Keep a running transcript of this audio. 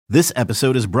This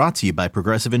episode is brought to you by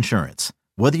Progressive Insurance.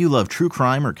 Whether you love true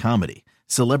crime or comedy,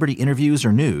 celebrity interviews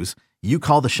or news, you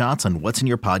call the shots on what's in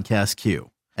your podcast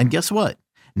queue. And guess what?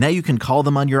 Now you can call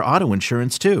them on your auto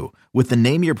insurance too with the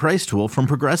Name Your Price tool from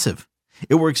Progressive.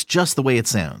 It works just the way it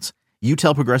sounds. You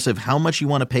tell Progressive how much you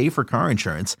want to pay for car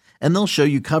insurance, and they'll show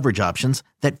you coverage options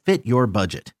that fit your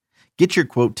budget. Get your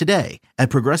quote today at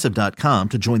Progressive.com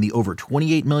to join the over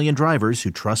 28 million drivers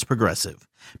who trust Progressive.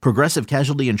 Progressive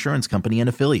Casualty Insurance Company and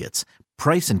Affiliates.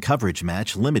 Price and coverage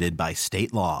match limited by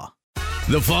state law.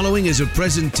 The following is a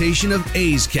presentation of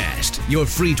A's Cast, your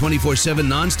free 24/7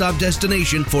 nonstop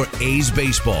destination for A's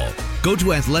baseball. Go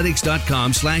to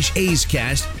athletics.com/A's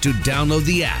Cast to download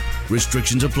the app.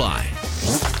 Restrictions apply.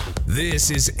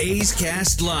 This is A's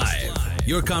Cast Live,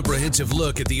 your comprehensive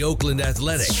look at the Oakland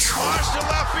Athletics. Launch to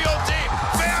left field deep.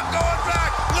 Bam going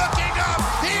back, looking up.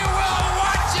 He will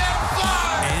watch it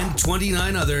fly. And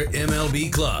 29 other MLB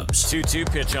clubs. 2-2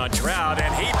 pitch on Trout,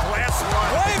 and he blasts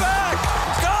one. Way back.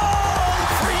 Goal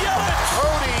for Yelich.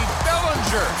 Cody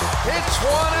Bellinger hits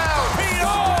one out. Pete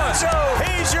So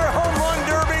he's your home run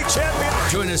derby champion.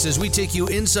 Join us as we take you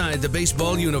inside the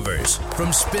baseball universe.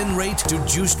 From spin rate to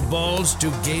juiced balls to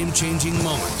game-changing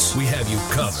moments, we have you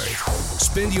covered.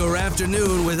 Spend your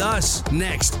afternoon with us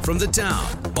next from the town,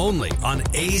 only on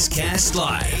A's Cast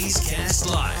Live. A's Cast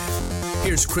Live.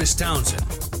 Here's Chris Townsend.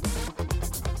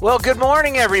 Well, good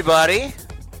morning, everybody.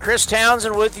 Chris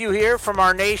Townsend with you here from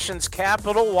our nation's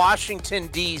capital, Washington,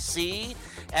 D.C.,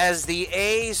 as the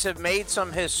A's have made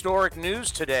some historic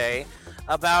news today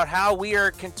about how we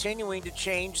are continuing to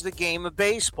change the game of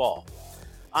baseball.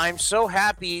 I'm so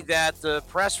happy that the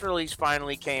press release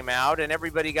finally came out and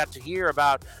everybody got to hear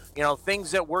about,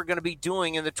 things that we're going to be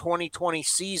doing in the 2020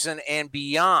 season and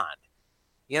beyond.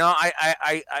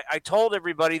 I told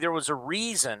everybody there was a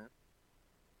reason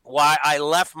why I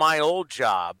left my old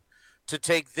job to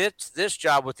take this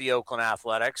job with the Oakland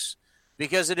Athletics,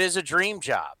 because it is a dream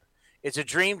job. It's a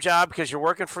dream job because you're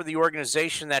working for the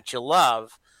organization that you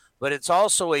love, but it's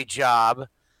also a job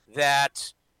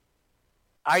that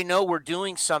I know we're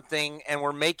doing something and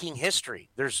we're making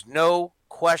history. There's no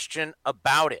question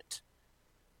about it.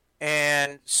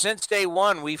 And since day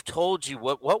one, we've told you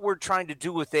what we're trying to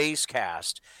do with A's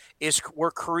Cast is we're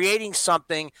creating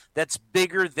something that's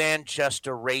bigger than just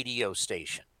a radio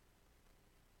station.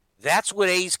 That's what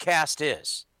A's Cast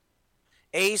is.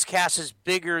 A's Cast is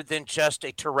bigger than just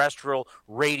a terrestrial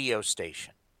radio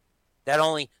station that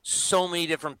only so many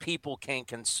different people can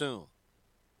consume.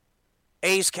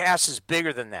 A's Cast is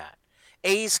bigger than that.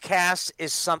 A's Cast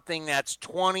is something that's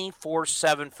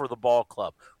 24/7 for the ball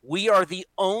club. We are the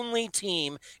only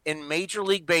team in Major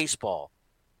League Baseball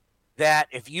that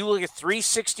if you look at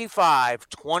 365,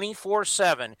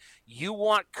 24/7, you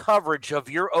want coverage of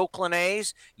your Oakland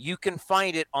A's, you can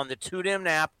find it on the TuneIn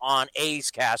app on A's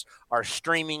Cast, our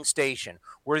streaming station.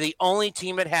 We're the only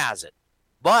team that has it.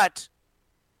 But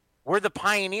we're the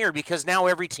pioneer because now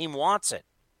every team wants it.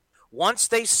 Once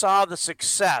they saw the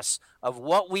success of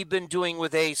what we've been doing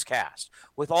with A's Cast,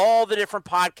 with all the different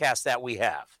podcasts that we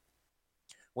have,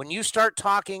 when you start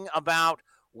talking about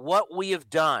what we have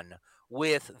done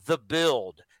with The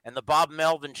Build and the Bob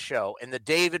Melvin Show and the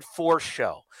David Force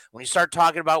Show, when you start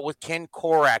talking about with Ken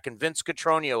Korak and Vince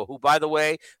Cotroneo, who, by the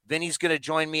way, Vinny's going to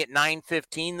join me at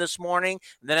 9:15 this morning,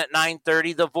 and then at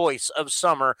 9:30, the voice of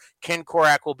summer, Ken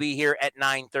Korak, will be here at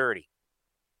 9:30.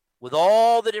 With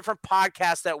all the different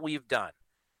podcasts that we've done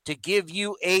to give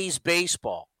you A's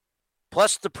baseball,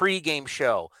 plus the pregame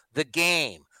show, the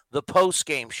game, the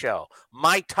postgame show,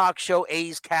 my talk show,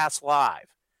 A's Cast Live.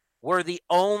 We're the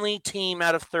only team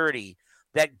out of 30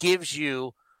 that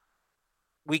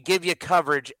we give you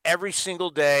coverage every single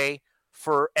day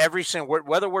for every single,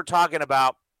 whether we're talking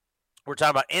about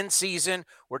in season,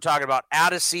 we're talking about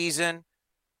out of season.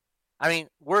 I mean,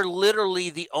 we're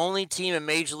literally the only team in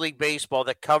Major League Baseball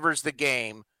that covers the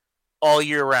game all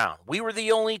year round. We were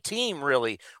the only team,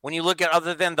 really, when you look at,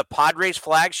 other than the Padres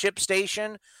flagship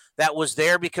station that was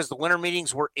there because the winter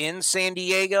meetings were in San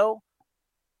Diego.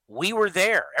 We were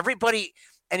there. Everybody,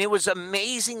 and it was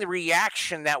amazing the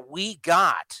reaction that we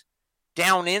got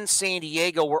down in San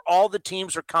Diego, where all the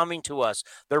teams are coming to us.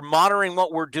 They're monitoring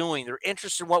what we're doing. They're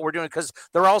interested in what we're doing because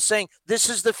they're all saying, this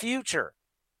is the future.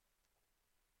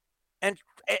 And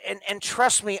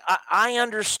trust me, I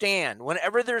understand.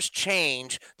 Whenever there's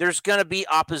change, there's going to be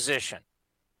opposition.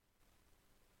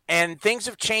 And things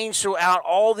have changed throughout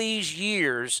all these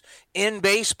years in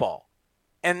baseball.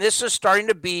 And this is starting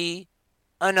to be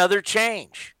another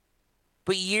change.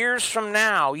 But years from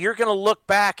now, you're going to look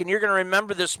back and you're going to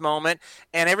remember this moment,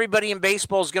 and everybody in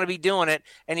baseball is going to be doing it,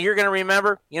 and you're going to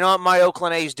remember, you know what, my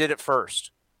Oakland A's did it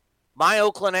first. My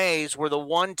Oakland A's were the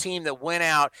one team that went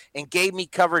out and gave me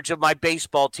coverage of my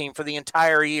baseball team for the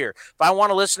entire year. If I want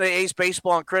to listen to A's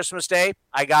baseball on Christmas Day,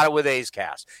 I got it with A's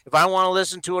Cast. If I want to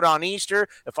listen to it on Easter,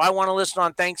 if I want to listen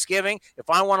on Thanksgiving, if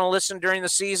I want to listen during the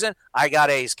season, I got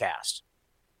A's Cast.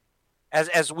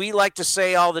 As we like to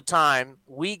say all the time,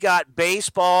 we got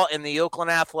baseball and the Oakland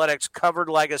Athletics covered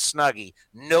like a Snuggie.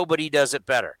 Nobody does it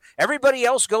better. Everybody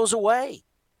else goes away.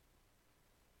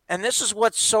 And this is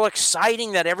what's so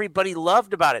exciting that everybody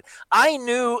loved about it. I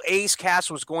knew A's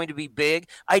Cast was going to be big.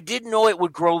 I didn't know it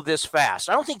would grow this fast.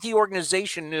 I don't think the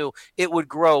organization knew it would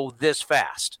grow this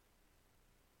fast.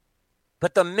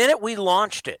 But the minute we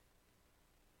launched it,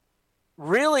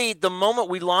 really, the moment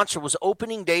we launched it was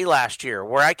opening day last year,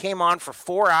 where I came on for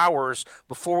 4 hours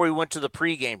before we went to the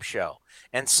pregame show.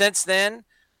 And since then,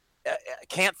 I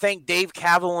can't thank Dave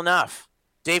Cavill enough.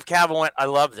 Dave Cavill went, I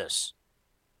love this.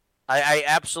 I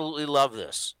absolutely love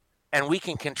this. And we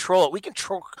can control it. We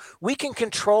can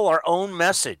control our own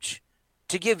message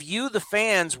to give you, the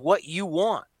fans, what you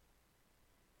want.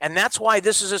 And that's why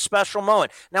this is a special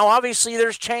moment. Now, obviously,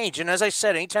 there's change. And as I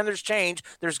said, anytime there's change,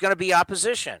 there's going to be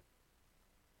opposition.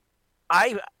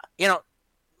 I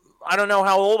don't know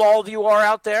how old all of you are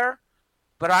out there,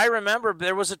 but I remember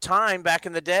there was a time back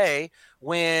in the day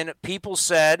when people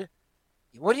said,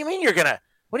 "What do you mean you're gonna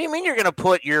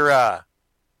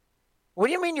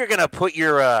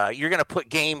put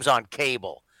games on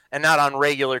cable and not on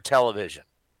regular television?"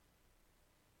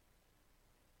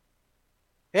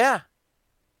 Yeah,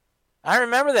 I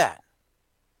remember that.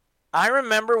 I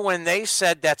remember when they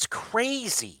said that's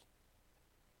crazy.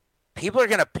 People are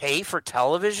going to pay for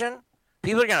television?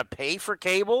 People are going to pay for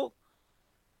cable?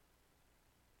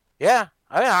 Yeah.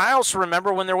 I also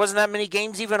remember when there wasn't that many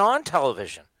games even on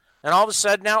television. And all of a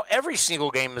sudden now every single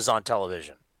game is on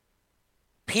television.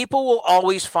 People will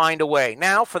always find a way.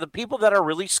 Now, for the people that are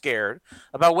really scared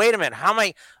about, wait a minute, how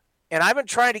many... And I've been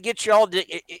trying to get you all to,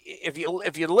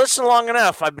 if you listen long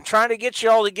enough, I've been trying to get you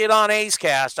all to get on A's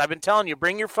Cast. I've been telling you,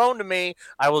 bring your phone to me.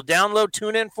 I will download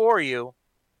TuneIn for you.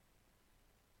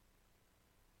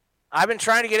 I've been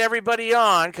trying to get everybody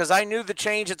on because I knew the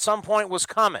change at some point was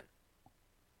coming.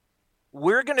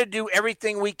 We're going to do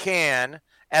everything we can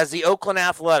as the Oakland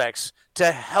Athletics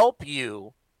to help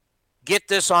you get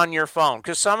this on your phone.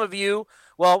 Because some of you,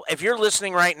 well, if you're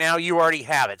listening right now, you already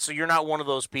have it, so you're not one of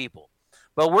those people.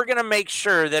 But we're going to make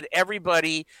sure that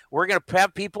everybody, we're going to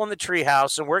have people in the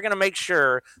treehouse, and we're going to make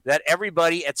sure that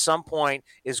everybody at some point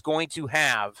is going to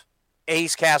have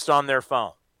A's Cast on their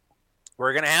phone.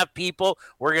 We're going to have people,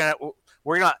 we're going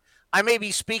to, I may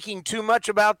be speaking too much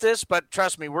about this, but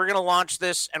trust me, we're going to launch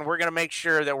this and we're going to make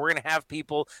sure that we're going to have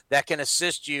people that can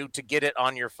assist you to get it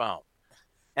on your phone.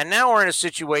 And now we're in a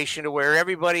situation to where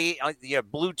everybody, you have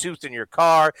Bluetooth in your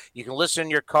car. You can listen in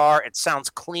your car. It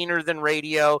sounds cleaner than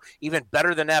radio, even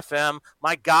better than FM.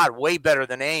 My God, way better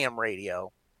than AM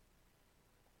radio.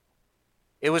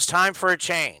 It was time for a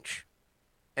change.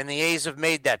 And the A's have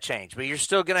made that change. But you're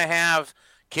still going to have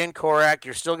Ken Korak,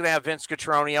 you're still going to have Vince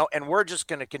Cotroneo, and we're just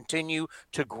going to continue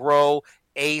to grow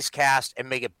A's Cast and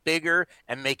make it bigger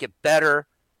and make it better.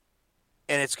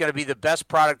 And it's going to be the best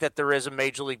product that there is in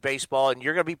Major League Baseball, and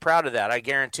you're going to be proud of that, I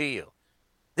guarantee you.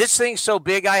 This thing's so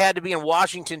big, I had to be in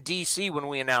Washington, D.C. when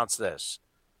we announced this.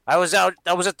 I was at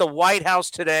the White House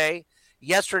today.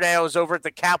 Yesterday, I was over at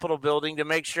the Capitol building to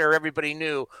make sure everybody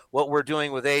knew what we're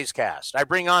doing with A's Cast. I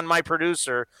bring on my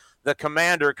producer, the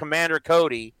Commander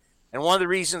Cody. And one of the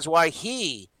reasons why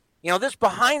this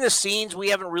behind the scenes, we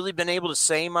haven't really been able to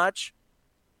say much.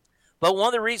 But one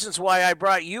of the reasons why I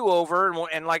brought you over,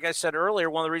 and like I said earlier,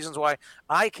 one of the reasons why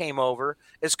I came over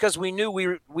is because we knew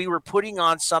we were putting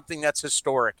on something that's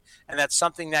historic. And that's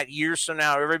something that years from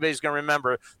now, everybody's going to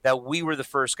remember that we were the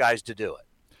first guys to do it.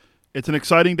 It's an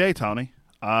exciting day, Tony.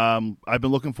 I've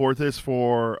been looking forward to this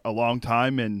for a long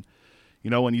time. And,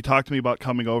 when you talked to me about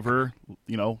coming over,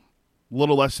 a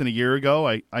little less than a year ago,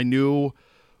 I knew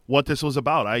what this was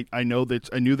about. I knew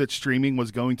that streaming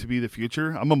was going to be the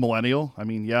future. I'm a millennial. I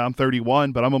mean, yeah, I'm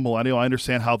 31, but I'm a millennial. I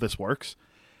understand how this works.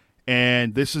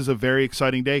 And this is a very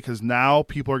exciting day because now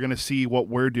people are going to see what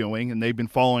we're doing, and they've been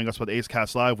following us with A's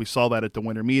Cast Live. We saw that at the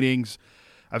winter meetings.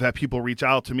 I've had people reach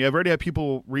out to me. I've already had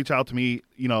people reach out to me,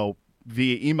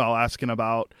 via email asking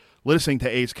about listening to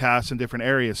A's Cast in different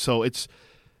areas. So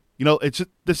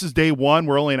this is day one.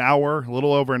 We're only a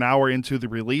little over an hour into the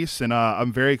release, and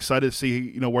I'm very excited to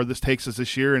see, where this takes us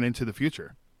this year and into the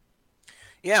future.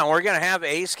 Yeah, we're going to have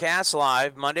A's Cast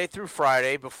Live Monday through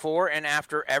Friday before and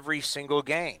after every single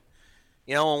game.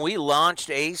 When we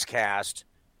launched A's Cast,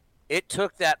 it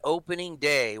took that opening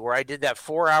day where I did that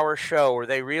 4-hour show where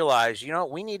they realized,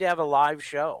 we need to have a live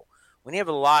show. We need to have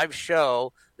a live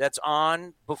show that's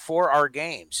on before our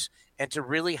games and to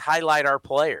really highlight our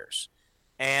players.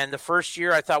 And the first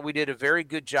year, I thought we did a very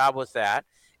good job with that.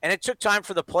 And it took time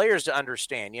for the players to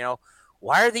understand,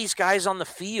 why are these guys on the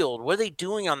field? What are they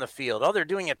doing on the field? Oh, they're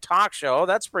doing a talk show. Oh,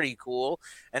 that's pretty cool.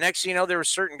 And next thing you know, there were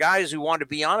certain guys who wanted to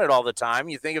be on it all the time.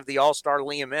 You think of the all-star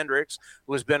Liam Hendriks,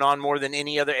 who has been on more than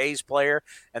any other A's player.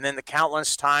 And then the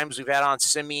countless times we've had on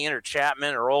Simeon or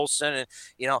Chapman or Olsen. And,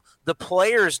 the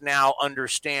players now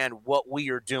understand what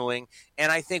we are doing.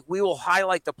 And I think we will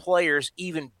highlight the players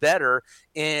even better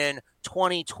in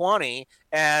 2020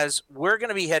 as we're going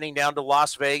to be heading down to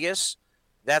Las Vegas.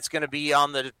 That's going to be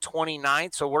on the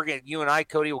 29th. So you and I,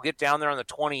 Cody, will get down there on the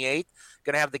 28th.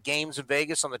 Going to have the games in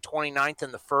Vegas on the 29th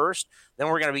and the 1st. Then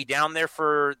we're going to be down there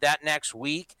for that next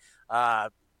week,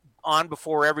 on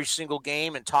before every single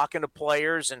game and talking to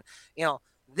players. And,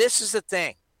 this is the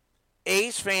thing.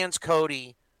 A's fans,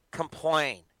 Cody,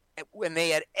 complain, when they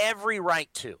had every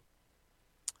right to,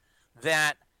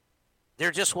 that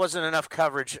there just wasn't enough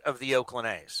coverage of the Oakland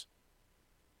A's.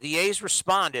 The A's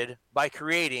responded by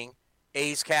creating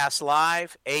A's Cast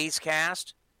Live, A's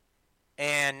Cast,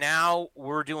 and now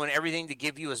we're doing everything to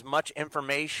give you as much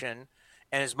information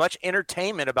and as much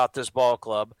entertainment about this ball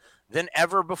club than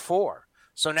ever before.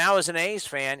 So now as an A's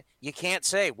fan, you can't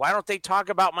say, why don't they talk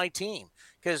about my team?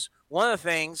 Because one of the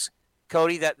things,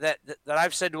 Cody, that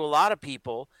I've said to a lot of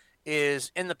people is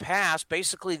in the past,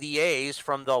 basically the A's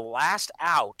from the last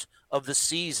out of the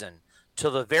season to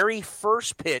the very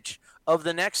first pitch of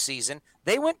the next season,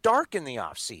 they went dark in the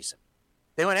offseason.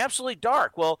 They went absolutely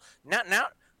dark. Well, now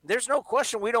there's no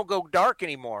question we don't go dark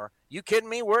anymore. You kidding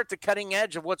me? We're at the cutting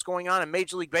edge of what's going on in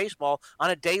Major League Baseball on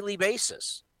a daily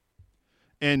basis.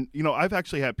 And, I've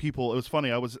actually had people – it was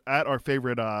funny. I was at our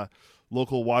favorite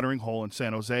local watering hole in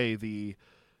San Jose, the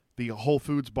Whole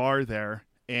Foods bar there,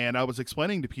 and I was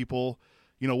explaining to people,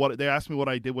 what they asked me what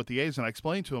I did with the A's, and I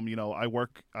explained to them, I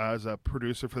work as a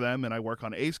producer for them, and I work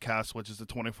on A's Cast, which is a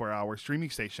 24-hour streaming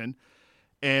station.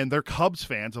 And they're Cubs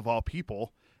fans of all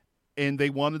people, and they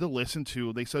wanted to listen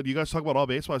to. They said, "You guys talk about all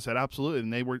baseball?" I said, "Absolutely."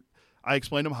 And I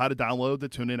explained to them how to download the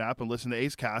TuneIn app and listen to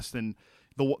A's Cast. And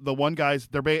the one guys,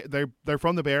 they're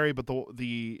from the Bay Area, but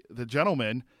the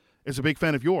gentleman is a big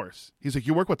fan of yours. He's like,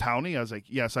 "You work with Townie?" I was like,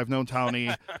 "Yes, I've known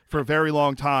Townie for a very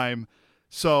long time."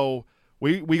 So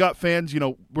we got fans.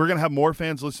 We're gonna have more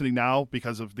fans listening now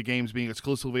because of the games being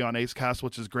exclusively on A's Cast,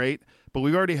 which is great. But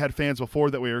we've already had fans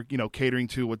before that we were, catering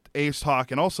to with A's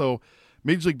Talk and also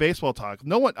Major League Baseball Talk.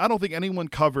 I don't think anyone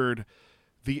covered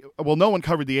no one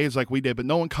covered the A's like we did, but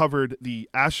no one covered the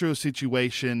Astros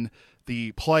situation,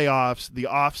 the playoffs, the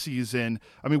offseason.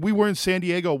 I mean, we were in San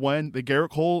Diego when the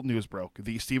Garrett Cole news broke,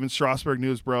 the Steven Strasburg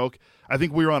news broke. I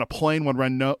think we were on a plane when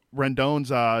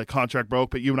Rendon's contract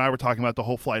broke, but you and I were talking about the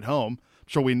whole flight home. I'm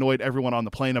sure we annoyed everyone on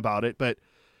the plane about it, but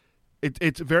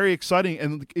it's very exciting.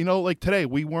 And, like today,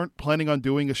 we weren't planning on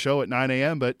doing a show at 9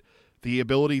 a.m., but the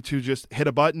ability to just hit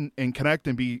a button and connect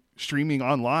and be streaming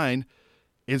online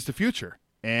is the future.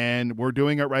 And we're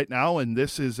doing it right now, and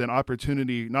this is an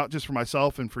opportunity not just for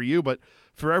myself and for you, but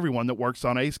for everyone that works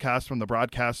on A's Cast, from the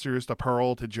broadcasters to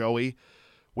Pearl to Joey.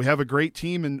 We have a great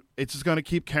team, and it's just going to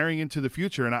keep carrying into the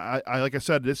future. And I like I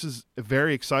said, this is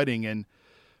very exciting, and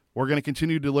we're going to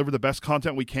continue to deliver the best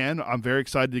content we can. I'm very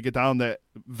excited to get down to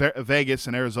Vegas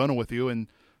and Arizona with you and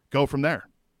go from there.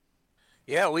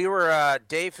 Yeah, we were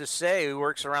Dave Fassay, who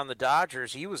works around the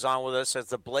Dodgers. He was on with us as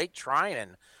the Blake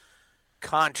Trinan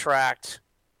contract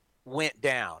went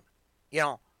down.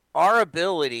 Our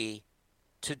ability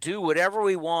to do whatever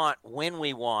we want when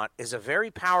we want is a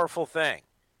very powerful thing.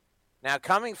 Now,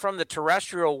 coming from the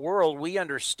terrestrial world, we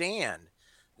understand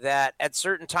that at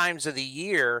certain times of the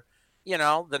year,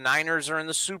 the Niners are in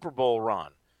the Super Bowl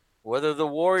run, whether the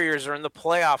Warriors are in the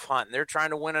playoff hunt and they're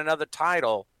trying to win another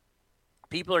title,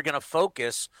 people are going to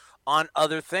focus on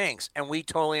other things, and we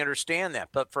totally understand that.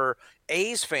 But for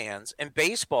A's fans and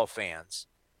baseball fans,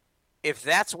 if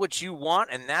that's what you want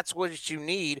and that's what you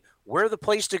need, we're the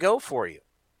place to go for you.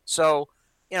 So,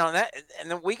 that,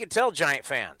 and then we can tell Giant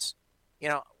fans,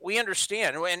 we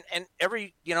understand, and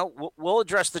every, we'll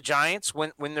address the Giants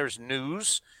when there's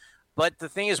news. But the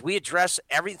thing is, we address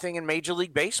everything in Major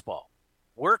League Baseball.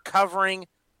 We're covering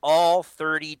all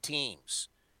 30 teams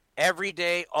every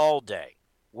day, all day.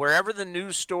 Wherever the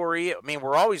news story,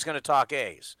 we're always going to talk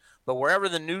A's, but wherever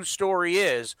the news story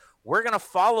is, we're going to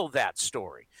follow that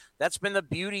story. That's been the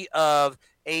beauty of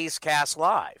A's Cast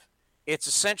Live. It's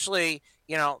essentially,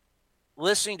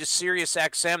 listening to Sirius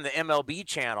XM, the MLB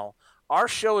channel. Our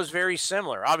show is very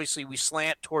similar. Obviously, we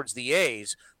slant towards the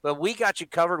A's, but we got you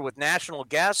covered with national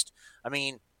guests.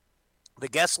 The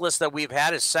guest list that we've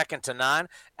had is second to none.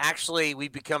 Actually,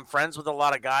 we've become friends with a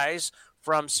lot of guys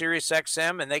from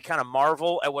SiriusXM, and they kind of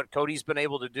marvel at what Cody's been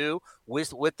able to do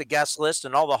with the guest list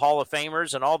and all the Hall of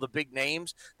Famers and all the big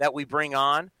names that we bring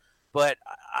on. But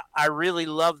I really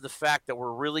love the fact that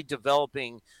we're really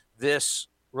developing this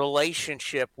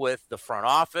relationship with the front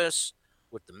office,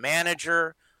 with the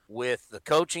manager, with the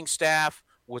coaching staff,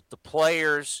 with the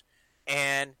players,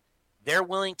 and they're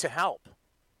willing to help.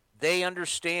 They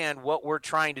understand what we're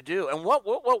trying to do. And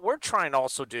what we're trying to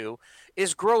also do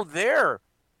is grow their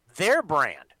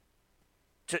brand,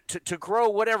 to grow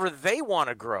whatever they want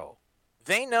to grow.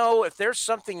 They know if there's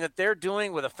something that they're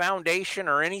doing with a foundation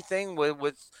or anything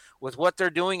with what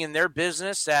they're doing in their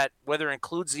business, that whether it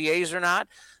includes the A's or not,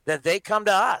 that they come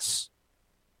to us.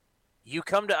 You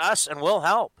come to us and we'll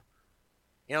help.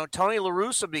 You know, Tony La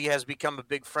Russa has become a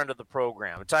big friend of the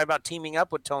program. I'm talking about teaming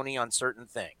up with Tony on certain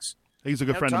things. He's a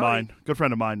good friend of mine. Good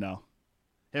friend of mine now.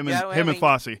 Him and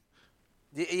Fosse.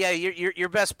 Yeah, you're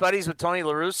best buddies with Tony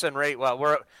La Russa and Ray.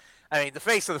 Well, the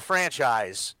face of the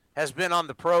franchise has been on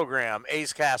the program,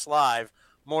 A's Cast Live,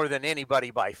 more than anybody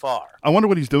by far. I wonder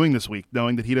what he's doing this week,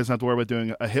 knowing that he doesn't have to worry about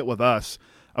doing a hit with us.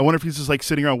 I wonder if he's just like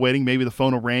sitting around waiting. Maybe the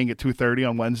phone will ring at 2:30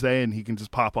 on Wednesday, and he can just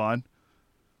pop on.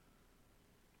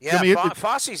 Yeah,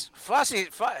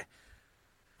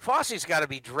 Fosse's got to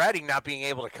be dreading not being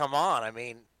able to come on. I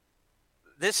mean,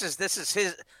 this is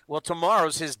his. Well,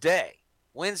 tomorrow's his day.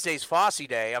 Wednesday's Fosse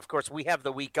Day. Of course, we have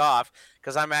the week off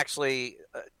because I'm actually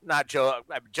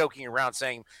I'm joking around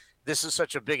saying this is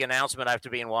such a big announcement. I have to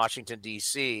be in Washington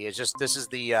D.C. It's just this is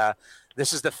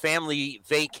the family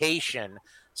vacation.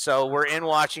 So we're in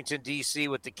Washington D.C.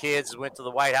 with the kids. Went to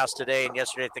the White House today and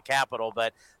yesterday at the Capitol.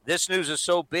 But this news is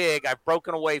so big, I've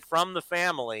broken away from the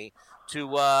family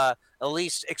to at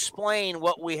least explain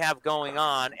what we have going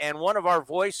on. And one of our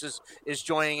voices is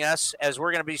joining us as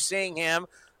we're going to be seeing him.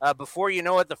 Before you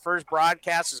know it, the first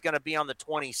broadcast is going to be on the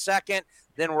 22nd.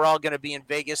 Then we're all going to be in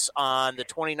Vegas on the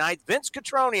 29th. Vince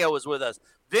Cotroneo is with us.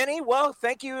 Vinny, well,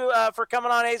 thank you for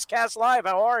coming on A's Cast Live.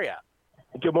 How are you?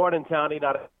 Good morning, Tony.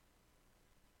 Not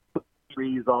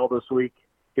trees all this week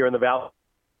here in the Valley.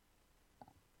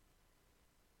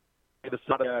 It's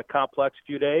not a complex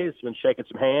few days. Been shaking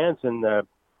some hands and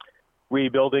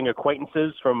rebuilding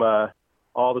acquaintances from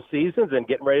all the seasons and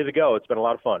getting ready to go. It's been a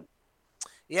lot of fun.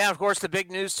 Yeah, of course, the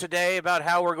big news today about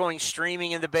how we're going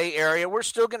streaming in the Bay Area. We're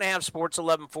still going to have Sports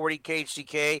 1140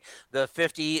 KHTK, the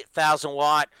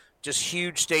 50,000-watt, just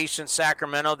huge station in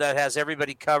Sacramento that has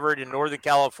everybody covered in Northern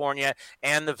California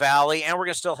and the Valley. And we're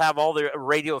going to still have all the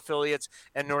radio affiliates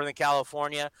in Northern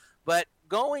California. But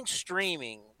going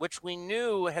streaming, which we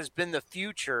knew has been the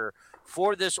future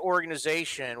for this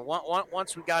organization,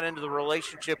 once we got into the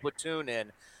relationship with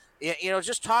TuneIn,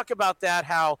 just talk about that,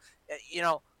 how,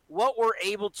 what we're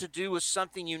able to do is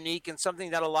something unique and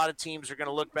something that a lot of teams are going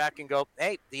to look back and go,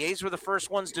 hey, the A's were the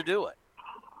first ones to do it.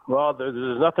 Well,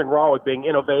 there's nothing wrong with being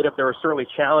innovative. There are certainly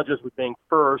challenges with being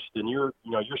first, and you're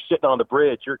sitting on the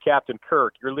bridge. You're Captain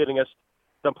Kirk. You're leading us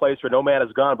someplace where no man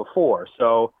has gone before.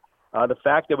 So the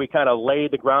fact that we kind of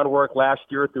laid the groundwork last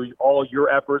year through all your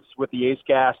efforts with the A's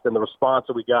Cast and the response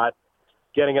that we got,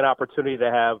 getting an opportunity to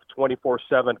have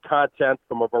 24/7 content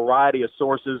from a variety of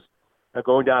sources,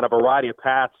 going down a variety of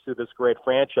paths to this great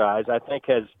franchise, I think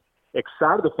has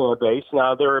excited the fan base.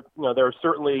 Now, there are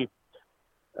certainly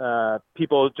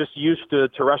people just used to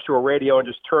terrestrial radio and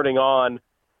just turning on,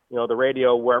 the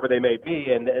radio wherever they may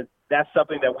be, and that's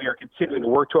something that we are continuing to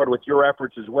work toward with your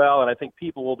efforts as well. And I think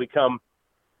people will become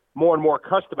more and more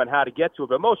accustomed on how to get to it.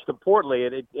 But most importantly,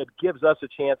 it gives us a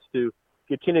chance to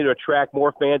continue to attract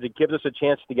more fans. It gives us a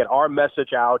chance to get our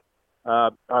message out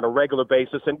on a regular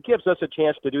basis, and gives us a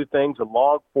chance to do things in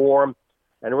long form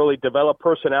and really develop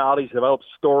personalities, develop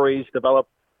stories, develop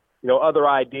other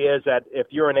ideas that if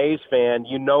you're an A's fan,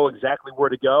 you know exactly where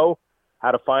to go,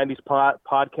 how to find these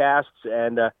podcasts,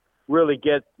 and really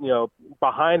get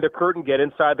behind the curtain, get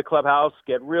inside the clubhouse,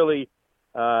 get really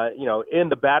in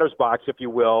the batter's box, if you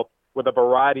will, with a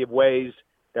variety of ways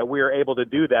that we are able to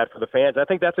do that for the fans. I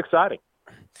think that's exciting.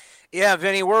 Yeah,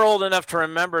 Vinny, we're old enough to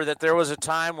remember that there was a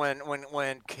time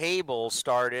when cable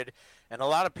started, and a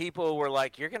lot of people were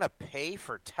like, you're going to pay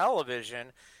for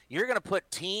television. You're going to put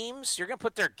teams, you're going to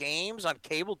put their games on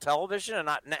cable television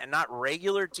and not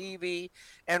regular TV.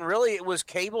 And really, it was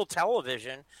cable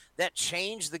television that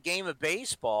changed the game of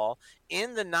baseball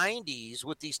in the 90s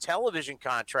with these television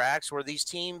contracts where these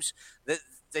teams that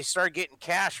they started getting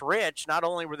cash rich. Not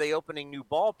only were they opening new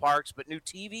ballparks, but new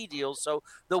TV deals. So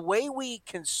the way we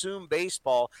consume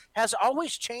baseball has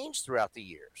always changed throughout the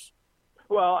years.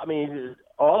 Well, I mean,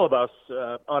 all of us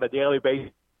on a daily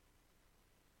basis,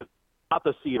 out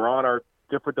the seat or on our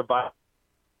different devices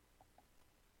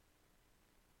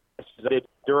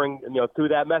during, through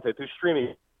that method, through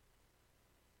streaming,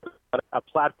 a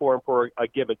platform for a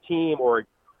given team or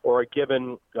a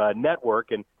given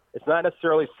network. And it's not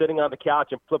necessarily sitting on the couch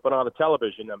and flipping on the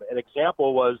television. An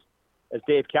example was, as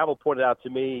Dave Cavill pointed out to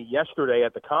me yesterday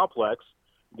at the complex,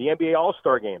 the NBA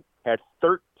All-Star Game had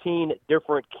 13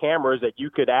 different cameras that you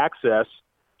could access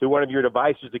through one of your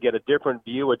devices to get a different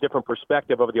view, a different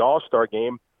perspective of the All-Star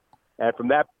Game. And from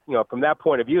that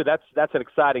point of view, that's an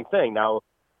exciting thing. Now,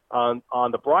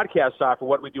 on the broadcast side, for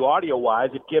what we do audio-wise,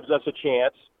 it gives us a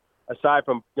chance, aside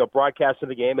from broadcasting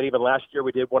the game, and even last year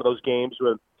we did one of those games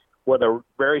with a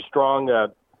very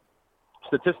strong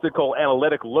statistical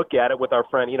analytic look at it with our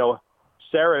friend,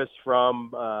 Saris from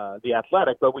The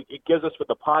Athletic, but it gives us with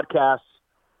the podcasts,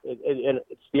 and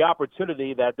it's the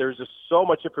opportunity that there's just so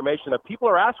much information that people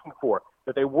are asking for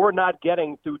that they were not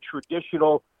getting through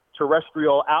traditional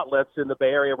terrestrial outlets in the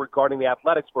Bay Area regarding the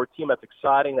Athletics, for a team that's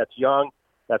exciting, that's young,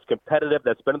 that's competitive,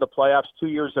 that's been in the playoffs 2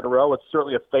 years in a row. It's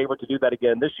certainly a favor to do that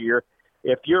again this year.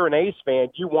 If you're an A's fan,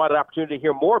 you want an opportunity to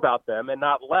hear more about them and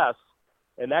not less,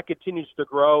 and that continues to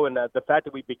grow. And the fact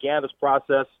that we began this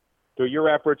process through your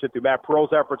efforts and through Matt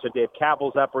Pearl's efforts and Dave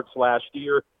Cavill's efforts last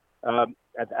year,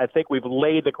 I think we've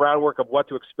laid the groundwork of what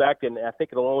to expect, and I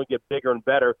think it'll only get bigger and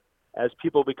better as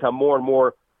people become more and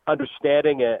more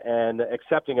understanding and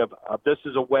accepting of this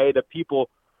is a way that people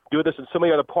do this in so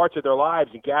many other parts of their lives.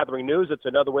 And gathering news, it's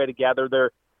another way to gather the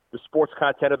sports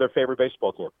content of their favorite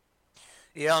baseball team.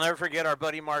 Yeah, I'll never forget our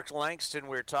buddy Mark Langston.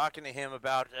 We were talking to him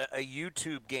about a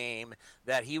YouTube game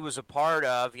that he was a part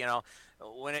of.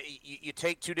 When you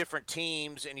take two different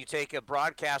teams and you take a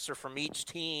broadcaster from each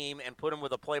team and put him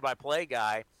with a play-by-play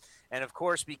guy, and of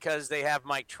course because they have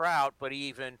Mike Trout, but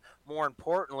even more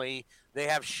importantly, they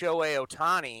have Shohei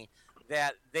Ohtani,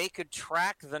 that they could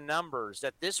track the numbers,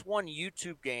 that this one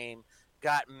YouTube game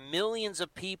got millions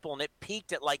of people, and it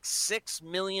peaked at like 6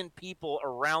 million people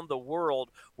around the world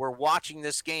were watching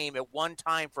this game at one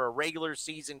time for a regular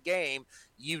season game.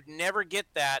 You'd never get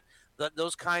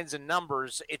those kinds of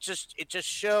numbers. It just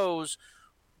shows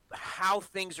how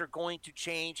things are going to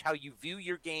change, how you view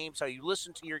your games, how you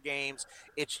listen to your games.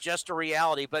 It's just a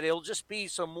reality, but it'll just be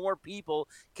so more people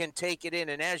can take it in.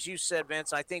 And as you said,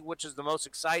 Vince, I think which is the most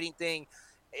exciting thing,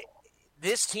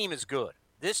 this team is good.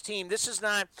 This is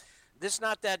not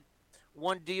that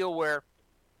one deal where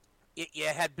you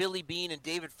had Billy Beane and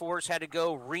David Forst had to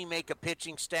go remake a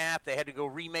pitching staff. They had to go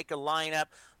remake a lineup.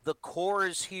 The core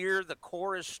is here. The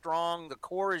core is strong. The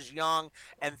core is young,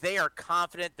 and they are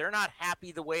confident. They're not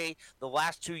happy the way the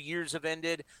last 2 years have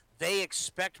ended. They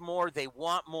expect more. They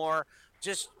want more.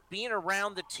 Just being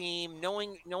around the team,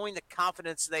 knowing the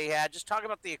confidence they had. Just talk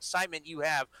about the excitement you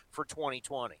have for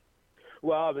 2020.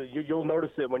 Well, you'll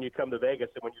notice it when you come to Vegas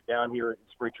and when you're down here in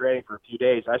spring training for a few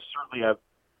days. I certainly have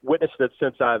witnessed it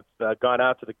since I've gone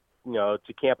out to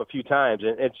to camp a few times,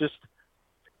 and it's just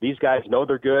these guys know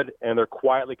they're good and they're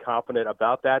quietly confident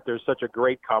about that. There's such a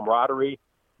great camaraderie.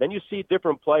 Then you see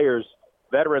different players,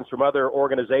 veterans from other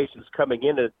organizations coming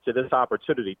into this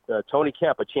opportunity. Tony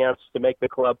Kemp, a chance to make the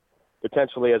club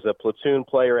potentially as a platoon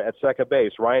player at second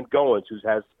base. Ryan Goins, who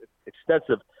has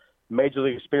extensive major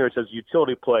league experience as a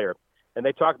utility player. And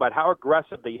they talk about how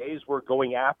aggressive the A's were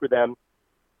going after them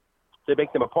to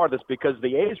make them a part of this, because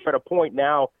the A's are at a point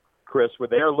now, Chris, where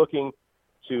they're looking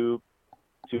to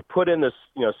put in this,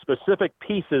 specific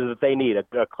pieces that they need,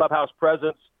 a clubhouse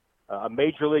presence, a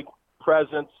major league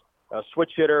presence, a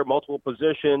switch hitter, multiple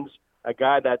positions, a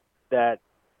guy that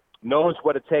knows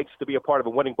what it takes to be a part of a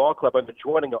winning ball club and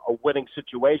joining a winning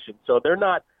situation. So they're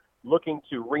not looking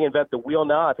to reinvent the wheel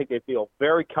now. I think they feel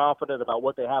very confident about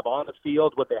what they have on the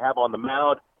field, what they have on the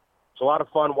mound. It's a lot of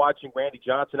fun watching Randy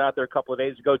Johnson out there a couple of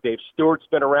days ago. Dave Stewart's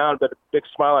been around, but a big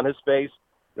smile on his face.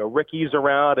 Ricky's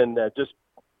around, and just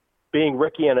being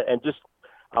Ricky and just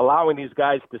allowing these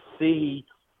guys to see,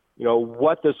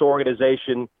 what this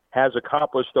organization has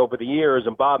accomplished over the years.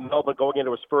 And Bob Melvin going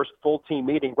into his first full team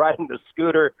meeting, riding the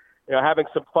scooter, having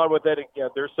some fun with it.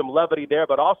 There's some levity there,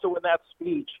 but also in that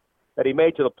speech that he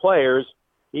made to the players,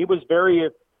 he was very,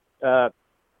 he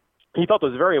felt it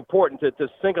was very important to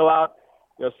single out,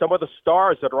 some of the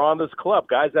stars that are on this club,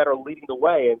 guys that are leading the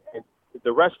way. And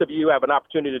the rest of you have an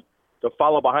opportunity to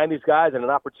follow behind these guys and an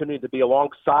opportunity to be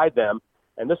alongside them.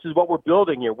 And this is what we're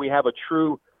building here. We have a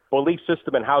true belief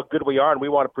system in how good we are, and we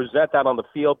want to present that on the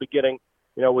field beginning,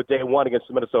 with day one against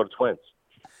the Minnesota Twins.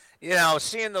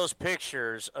 Seeing those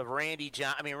pictures of Randy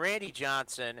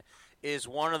Johnson is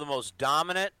one of the most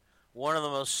dominant, one of the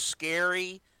most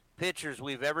scary pitchers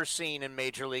we've ever seen in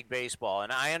Major League Baseball.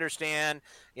 And I understand,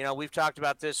 we've talked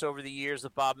about this over the years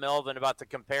with Bob Melvin about the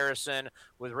comparison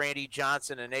with Randy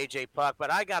Johnson and A.J. Puck.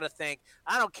 But I got to think,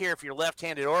 I don't care if you're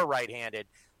left-handed or right-handed,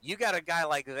 you got a guy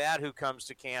like that who comes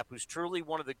to camp who's truly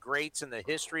one of the greats in the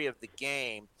history of the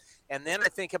game. And then I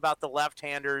think about the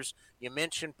left-handers. You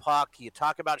mentioned Puck. You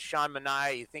talk about Sean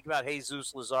Manaea. You think about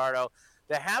Jesus Luzardo.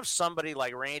 To have somebody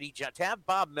like Randy Johnson, to have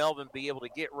Bob Melvin be able to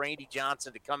get Randy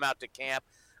Johnson to come out to camp,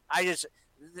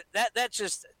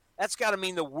 that's got to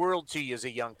mean the world to you as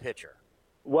a young pitcher.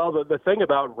 Well, the thing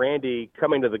about Randy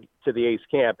coming to the A's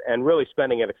camp and really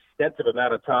spending an extensive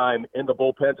amount of time in the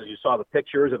bullpens, as you saw the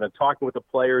pictures, and then talking with the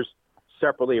players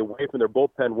separately away from their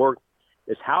bullpen work,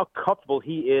 is how comfortable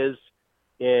he is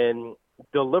in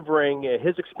delivering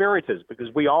his experiences. Because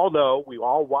we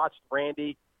all watched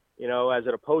Randy, as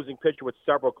an opposing pitcher with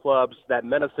several clubs, that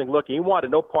menacing look. He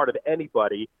wanted no part of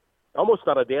anybody, almost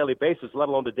on a daily basis, let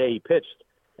alone the day he pitched.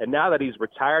 And now that he's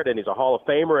retired and he's a Hall of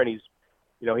Famer and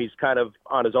he's kind of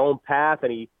on his own path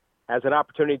and he has an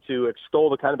opportunity to extol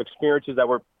the kind of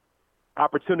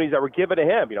opportunities that were given to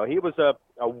him. He was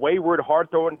a wayward,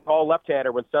 hard-throwing, tall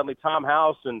left-hander when suddenly Tom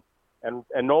House and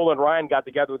Nolan Ryan got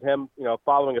together with him,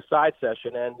 following a side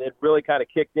session, and it really kind of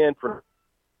kicked in for.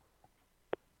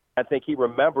 I think he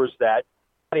remembers that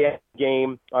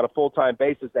game on a full-time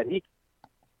basis that he,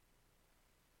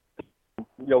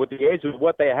 with the A's, with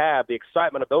what they have, the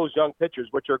excitement of those young pitchers,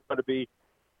 which are going to be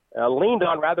leaned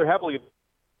on rather heavily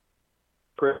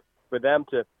for them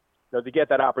to, to get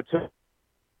that opportunity.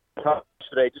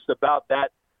 Today, just about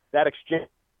that exchange.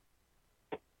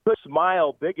 Good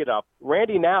smile big enough.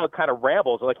 Randy now kind of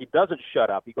rambles, like he doesn't shut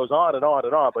up. He goes on and on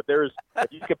and on. But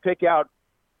if you could pick out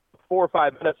 4 or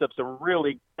 5 minutes of some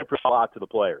really good to the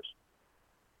players.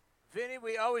 Vinny,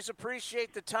 we always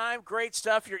appreciate the time. Great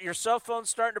stuff. Your cell phone's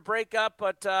starting to break up,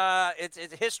 but it's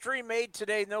history made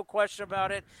today, no question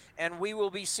about it. And we will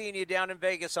be seeing you down in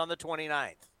Vegas on the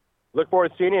 29th. Look forward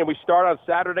to seeing you. And we start on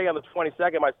Saturday on the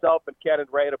 22nd, myself and Ken and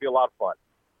Ray. It'll be a lot of fun.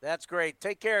 That's great.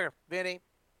 Take care, Vinny.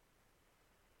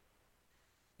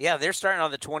 Yeah, they're starting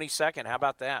on the 22nd. How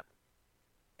about that?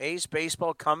 A's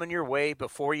baseball coming your way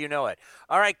before you know it.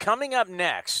 All right, coming up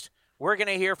next, we're going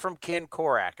to hear from Ken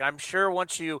Korach. I'm sure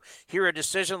once you hear a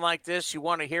decision like this, you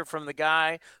want to hear from the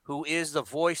guy who is the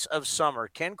voice of summer.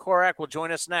 Ken Korach will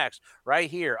join us next right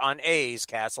here on A's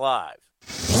Cast Live.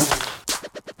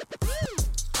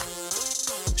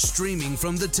 Streaming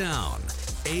from the town,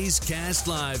 A's Cast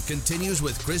Live continues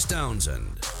with Chris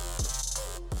Townsend.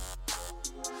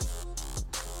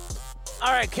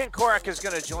 All right, Ken Korach is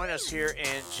going to join us here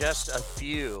in just a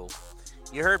few.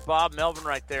 You heard Bob Melvin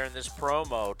right there in this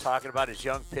promo talking about his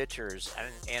young pitchers.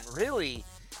 And really,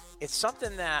 it's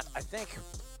something that I think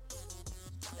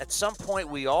at some point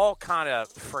we all kind of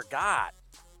forgot.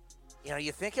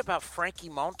 You think about Frankie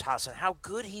Montas and how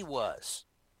good he was.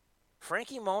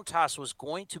 Frankie Montas was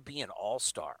going to be an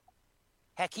all-star.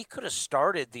 Heck, he could have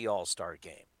started the all-star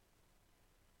game.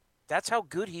 That's how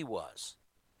good he was.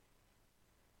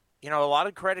 A lot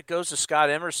of credit goes to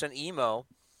Scott Emerson, Emo,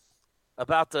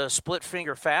 about the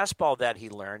split-finger fastball that he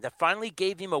learned that finally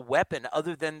gave him a weapon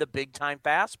other than the big-time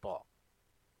fastball.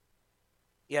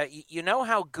 Yeah, you know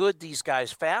how good these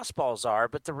guys' fastballs are,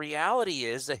 but the reality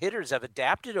is the hitters have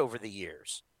adapted over the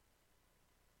years.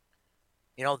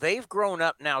 They've grown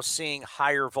up now seeing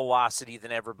higher velocity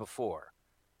than ever before.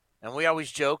 And we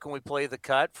always joke when we play the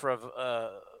cut from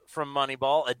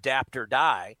Moneyball, adapt or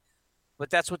die, but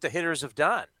that's what the hitters have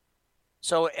done.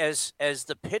 So as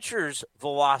the pitcher's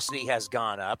velocity has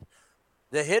gone up,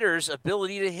 the hitter's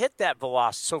ability to hit that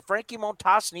velocity. So Frankie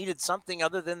Montas needed something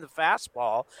other than the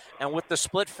fastball, and with the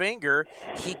split finger,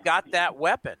 he got that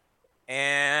weapon.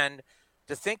 And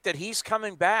to think that he's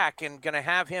coming back and going to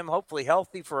have him hopefully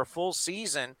healthy for a full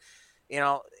season,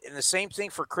 and the same thing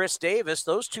for Chris Davis,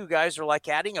 those two guys are like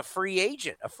adding a free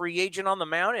agent on the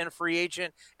mound and a free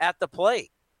agent at the plate.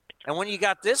 And when you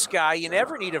got this guy, you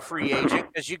never need a free agent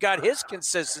because you got his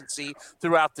consistency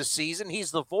throughout the season.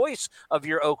 He's the voice of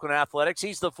your Oakland Athletics.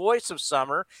 He's the voice of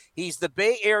summer. He's the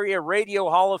Bay Area Radio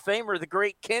Hall of Famer. The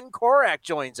great Ken Korach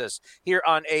joins us here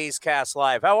on A's Cast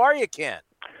Live. How are you, Ken?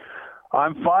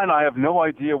 I'm fine. I have no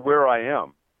idea where I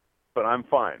am, but I'm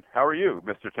fine. How are you,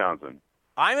 Mr. Townsend?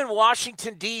 I'm in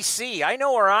Washington, D.C. I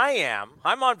know where I am.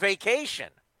 I'm on vacation.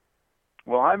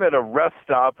 Well, I'm at a rest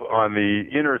stop on the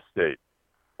interstate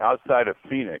outside of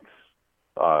Phoenix.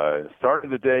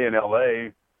 Started the day in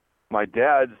L.A. My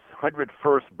dad's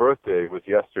 101st birthday was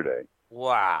yesterday.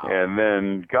 Wow. And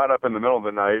then got up in the middle of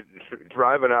the night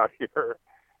driving out here.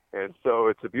 And so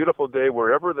it's a beautiful day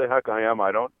wherever the heck I am.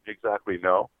 I don't exactly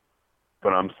know.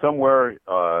 But I'm somewhere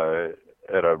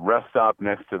a rest stop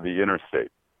next to the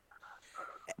interstate.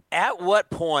 At what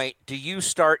point do you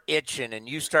start itching and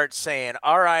you start saying,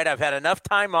 all right, I've had enough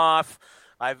time off.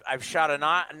 I've shot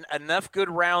enough good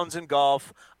rounds in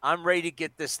golf. I'm ready to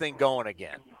get this thing going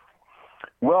again.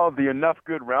 Well, the enough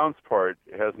good rounds part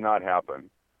has not happened.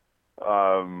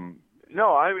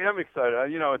 No, I'm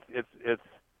excited. You know, it's.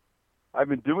 I've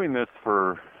been doing this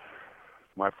for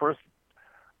my first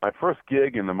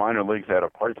gig in the minor leagues. I had a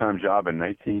part-time job in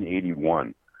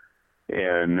 1981,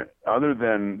 and other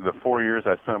than the 4 years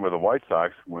I spent with the White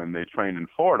Sox when they trained in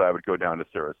Florida, I would go down to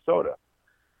Sarasota.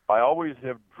 I always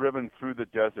have driven through the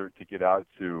desert to get out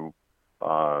to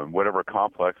whatever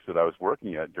complex that I was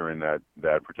working at during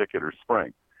that particular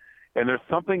spring. And there's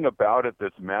something about it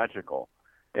that's magical.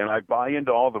 And I buy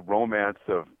into all the romance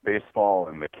of baseball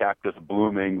and the cactus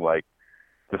blooming like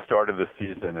the start of the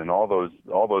season and all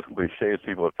those cliches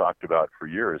people have talked about for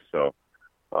years. So,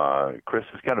 Chris,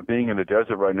 is kind of being in the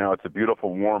desert right now. It's a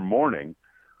beautiful, warm morning.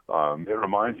 It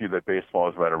reminds you that baseball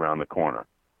is right around the corner.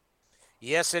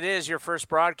 Yes, it is. Your first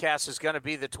broadcast is going to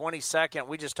be the 22nd.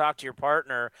 We just talked to your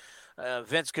partner,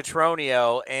 Vince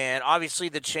Cotroneo, and obviously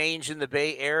the change in the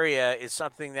Bay Area is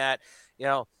something that, you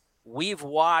know, we've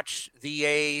watched the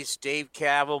A's, Dave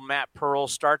Kaval, Matt Pearl,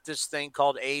 start this thing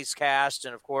called A's Cast,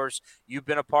 and, of course, you've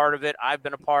been a part of it. I've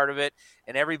been a part of it,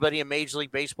 and everybody in Major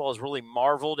League Baseball has really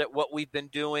marveled at what we've been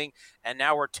doing, and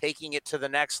now we're taking it to the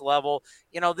next level.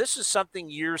 You know, this is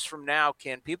something years from now,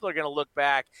 Ken, people are going to look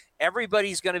back.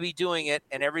 Everybody's going to be doing it,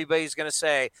 and everybody's going to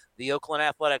say the Oakland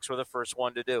Athletics were the first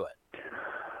one to do it.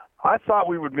 I thought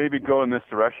we would maybe go in this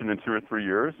direction in 2 or 3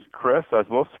 years. Chris, I was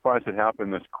a little surprised it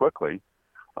happened this quickly.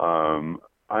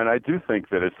 And I do think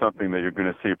that it's something that you're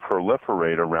going to see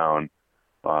proliferate around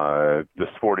the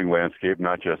sporting landscape,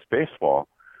 not just baseball.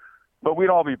 But we'd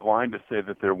all be blind to say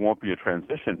that there won't be a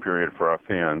transition period for our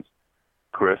fans,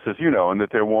 Chris, as you know, and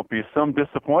that there won't be some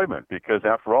disappointment because,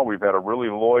 after all, we've had a really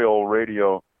loyal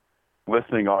radio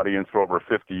listening audience for over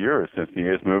 50 years since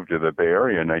the A's moved to the Bay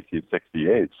Area in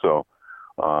 1968. So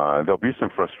there'll be some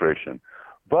frustration.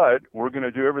 But we're going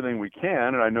to do everything we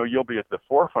can, and I know you'll be at the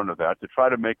forefront of that, to try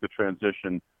to make the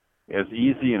transition as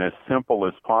easy and as simple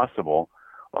as possible.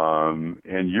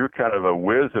 And you're kind of a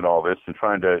whiz at all this and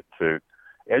trying to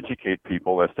educate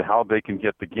people as to how they can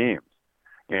get the games.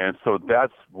 And so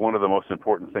that's one of the most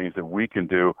important things that we can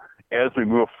do as we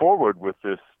move forward with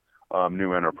this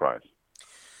new enterprise.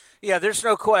 Yeah, there's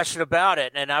no question about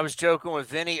it. And I was joking with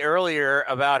Vinny earlier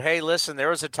about, hey, listen, there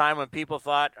was a time when people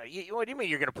thought, what do you mean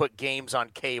you're going to put games on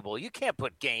cable? You can't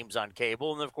put games on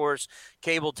cable. And, of course,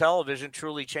 cable television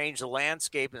truly changed the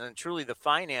landscape and then truly the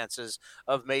finances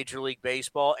of Major League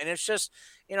Baseball. And it's just,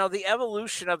 you know, the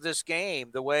evolution of this game,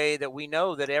 the way that we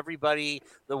know that everybody,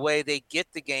 the way they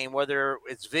get the game, whether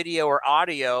it's video or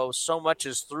audio, so much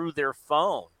is through their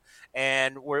phone.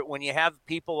 And when you have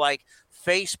people like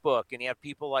Facebook and you have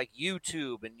people like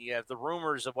YouTube and you have the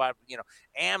rumors of what, you know,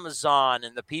 Amazon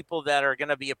and the people that are going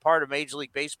to be a part of Major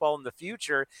League Baseball in the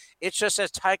future, it's just as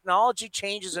technology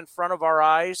changes in front of our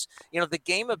eyes, you know, the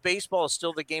game of baseball is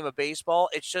still the game of baseball.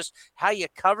 It's just how you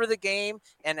cover the game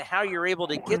and how you're able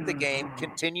to get the game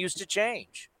continues to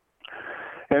change.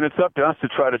 And it's up to us to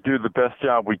try to do the best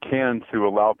job we can to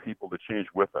allow people to change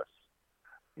with us.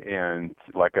 And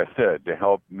like I said, to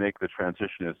help make the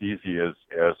transition as easy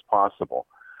as possible.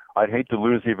 I'd hate to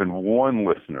lose even one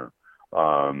listener.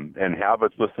 And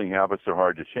listening habits are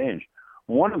hard to change.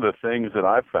 One of the things that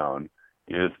I've found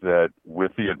is that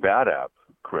with the At-Bat app,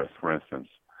 Chris, for instance,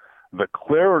 the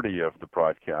clarity of the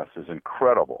broadcast is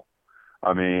incredible.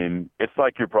 I mean, it's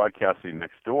like you're broadcasting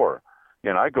next door.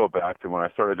 And I go back to when I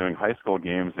started doing high school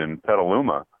games in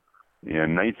Petaluma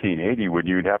in 1980, when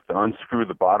you'd have to unscrew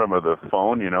the bottom of the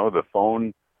phone, you know, the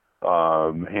phone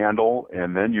handle,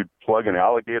 and then you'd plug an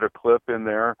alligator clip in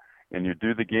there, and you'd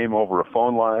do the game over a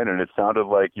phone line, and it sounded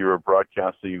like you were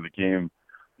broadcasting the game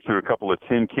through a couple of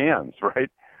tin cans, right?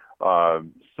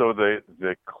 So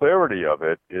the clarity of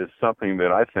it is something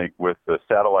that I think with the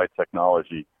satellite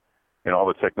technology and all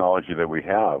the technology that we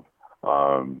have,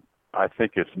 I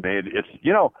think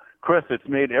you know, Chris, it's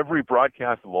made every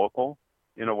broadcast local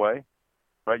in a way.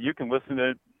 Right, you can listen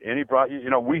to any you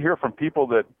know, we hear from people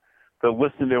that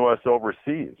listen to us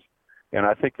overseas, and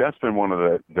I think that's been one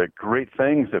of the great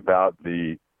things about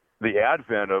the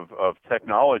advent of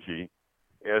technology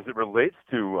as it relates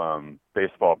to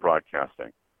baseball broadcasting.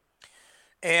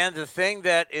 And the thing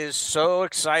that is so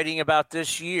exciting about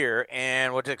this year,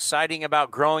 and what's exciting about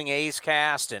growing A's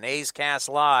Cast and A's Cast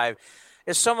Live,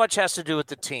 is so much has to do with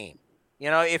the team.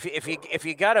 You know, if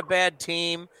you got a bad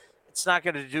team, it's not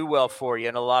going to do well for you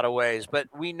in a lot of ways. But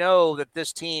we know that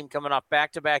this team coming off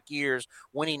back-to-back years,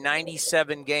 winning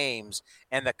 97 games,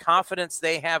 and the confidence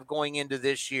they have going into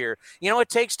this year. It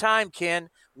takes time, Ken.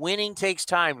 Winning takes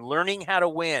time, learning how to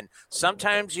win.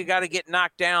 Sometimes you got to get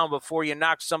knocked down before you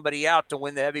knock somebody out to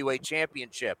win the heavyweight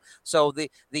championship. So the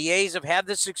A's have had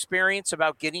this experience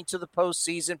about getting to the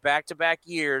postseason back-to-back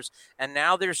years, and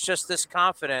now there's just this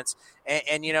confidence.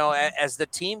 And as the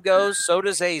team goes, so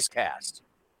does A's Cast.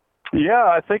 Yeah,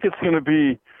 I think it's going to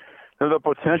be – the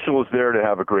potential is there to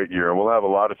have a great year. We'll have a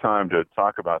lot of time to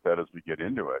talk about that as we get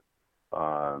into it.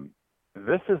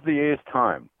 This is the A's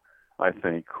time, I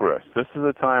think, Chris. This is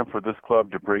a time for this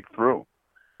club to break through.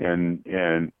 And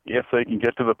if they can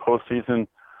get to the postseason,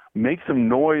 make some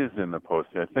noise in the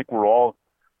postseason. I think we're all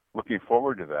looking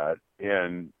forward to that.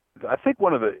 And I think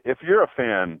if you're a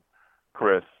fan,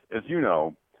 Chris, as you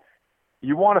know,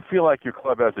 you want to feel like your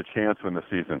club has a chance when the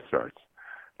season starts.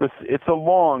 It's a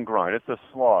long grind. It's a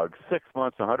slog. 6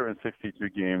 months, 162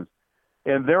 games.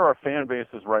 And there are fan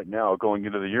bases right now going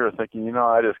into the year thinking,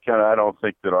 I don't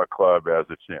think that our club has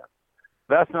a chance.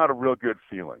 That's not a real good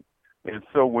feeling. And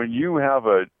so when you have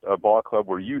a ball club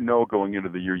where going into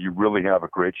the year you really have a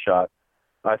great shot,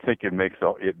 I think it makes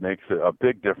a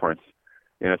big difference,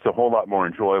 and it's a whole lot more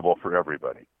enjoyable for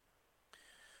everybody.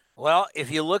 Well,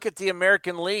 if you look at the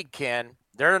American League, Ken,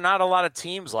 there are not a lot of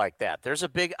teams like that. There's a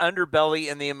big underbelly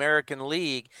in the American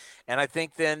League, and I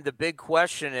think then the big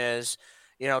question is,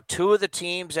 two of the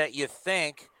teams that you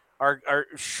think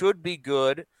should be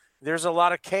good, there's a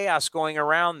lot of chaos going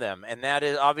around them, and that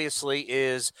is obviously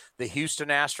the Houston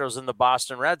Astros and the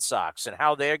Boston Red Sox and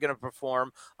how they're going to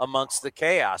perform amongst the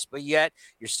chaos. But yet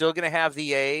you're still going to have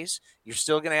the A's, you're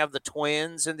still going to have the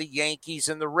Twins and the Yankees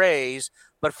and the Rays,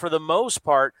 but for the most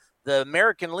part, the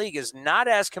American League is not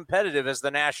as competitive as the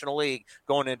National League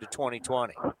going into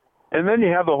 2020. And then you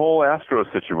have the whole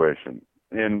Astros situation,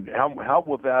 and how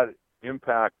will that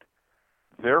impact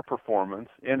their performance,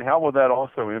 and how will that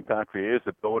also impact the A's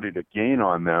ability to gain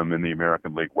on them in the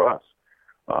American League West?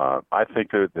 I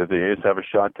think that the A's have a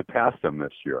shot to pass them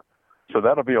this year. So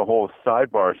that'll be a whole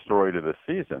sidebar story to the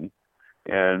season.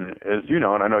 And as you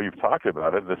know, and I know you've talked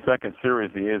about it, the second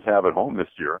series the A's have at home this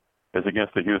year is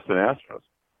against the Houston Astros.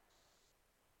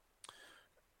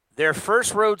 Their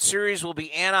first road series will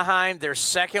be Anaheim. Their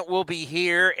second will be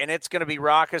here, and it's going to be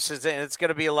raucous, and it's going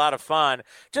to be a lot of fun.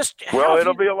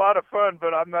 It'll be a lot of fun,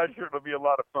 but I'm not sure it'll be a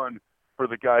lot of fun for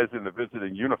the guys in the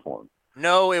visiting uniform.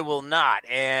 No, it will not.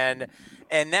 And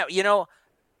that,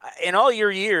 in all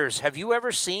your years, have you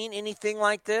ever seen anything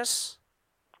like this?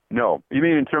 No. You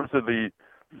mean in terms of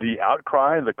the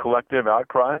outcry, the collective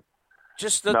outcry?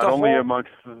 Just not only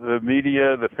amongst the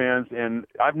media, the fans, and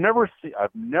I've never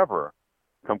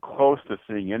come close to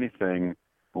seeing anything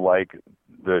like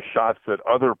the shots that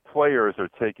other players are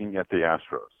taking at the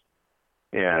Astros.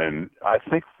 And I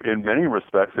think in many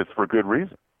respects it's for good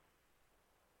reason.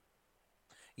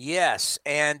 Yes,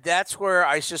 and that's where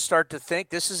I just start to think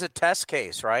this is a test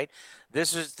case, right?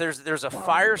 There's a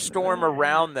firestorm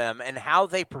around them, and how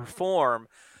they perform.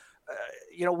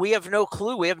 We have no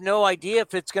clue. We have no idea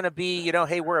if it's going to be,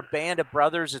 hey, we're a band of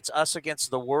brothers. It's us against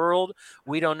the world.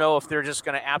 We don't know if they're just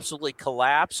going to absolutely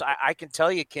collapse. I can tell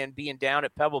you, Ken, being down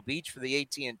at Pebble Beach for the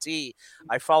AT&T,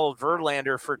 I followed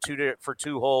Verlander for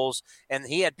two holes, and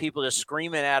he had people just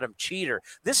screaming at him, cheater.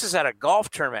 This is at a golf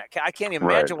tournament. I can't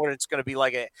imagine what it's going to be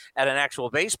like at an actual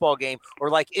baseball game, or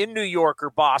like in New York or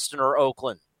Boston or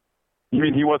Oakland. You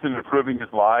mean he wasn't improving his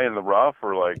lie in the rough,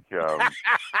 or like,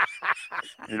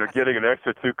 getting an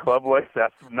extra 2 club legs?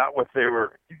 That's not what they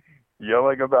were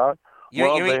yelling about.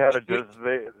 Go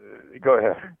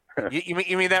ahead.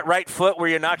 you mean that right foot where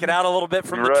you knock it out a little bit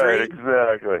from the tree? Right,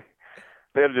 exactly.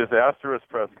 They had this Astros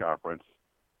press conference.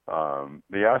 The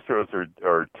Astros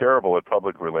are terrible at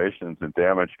public relations and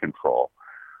damage control.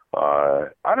 I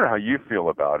don't know how you feel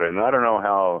about it, and I don't know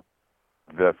how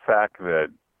the fact that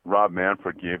Rob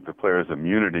Manfred gave the players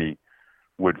immunity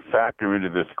would factor into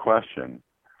this question.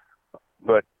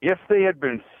 But if they had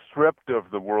been stripped of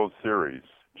the World Series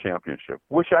championship,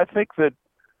 which I think that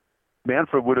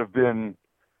Manfred would have been,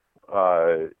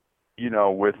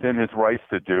 within his rights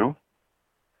to do,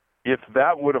 if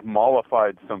that would have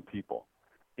mollified some people,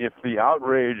 if the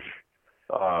outrage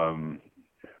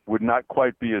would not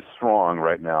quite be as strong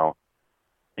right now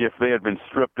if they had been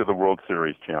stripped of the World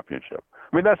Series championship.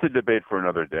 I mean, that's a debate for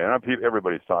another day. And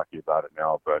everybody's talking about it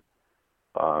now, but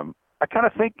I kind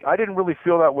of think I didn't really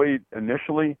feel that way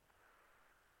initially.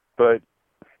 But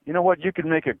you know what? You can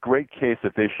make a great case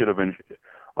that they should have been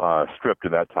stripped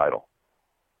of that title.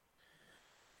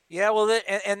 Yeah, well,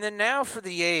 and then now for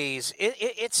the A's,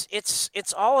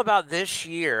 it's all about this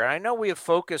year. I know we have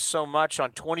focused so much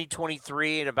on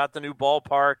 2023 and about the new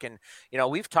ballpark, and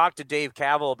we've talked to Dave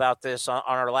Cavill about this on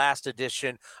our last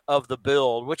edition of the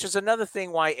Build, which is another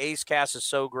thing why A's Cast is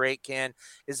so great, Ken,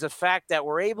 is the fact that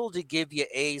we're able to give you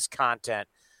A's content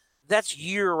that's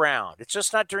year round. It's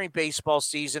just not during baseball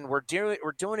season. We're doing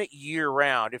it year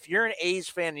round. If you're an A's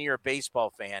fan and you're a baseball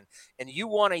fan and you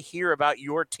want to hear about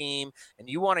your team and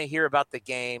you want to hear about the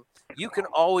game, you can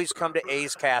always come to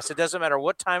A's Cast. It doesn't matter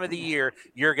what time of the year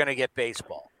you're going to get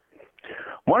baseball.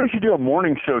 Why don't you do a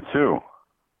morning show too?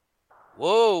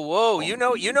 Whoa. You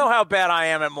know how bad I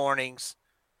am at mornings.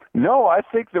 No, I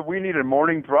think that we need a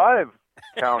morning drive,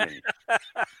 County.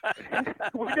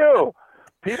 We do.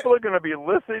 People are going to be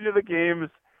listening to the games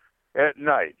at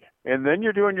night, and then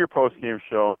you're doing your post-game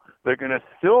show. They're going to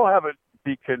still have it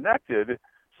be connected,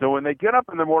 so when they get up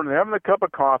in the morning, they're having a cup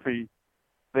of coffee,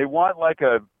 they want like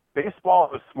a baseball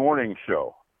this morning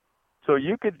show. So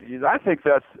I think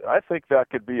that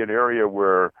could be an area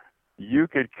where you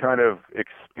could kind of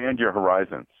expand your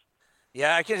horizons.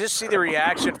 Yeah, I can just see the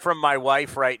reaction from my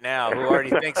wife right now, who already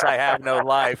thinks I have no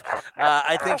life.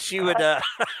 I think she would.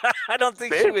 I don't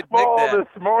think she would pick that.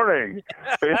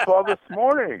 Baseball this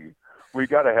morning. We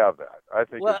got to have that. I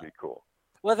think it'd be cool.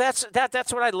 Well, that's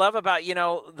what I love about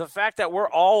the fact that we're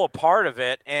all a part of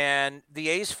it, and the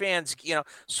A's fans.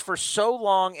 For so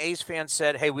long, A's fans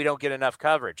said, "Hey, we don't get enough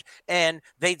coverage," and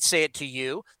they'd say it to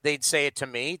you, they'd say it to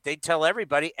me, they'd tell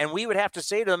everybody, and we would have to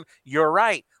say to them, "You're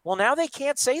right." Well, now they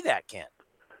can't say that, Ken.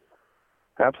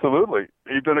 Absolutely.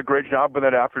 You've done a great job with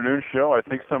that afternoon show. I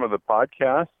think some of the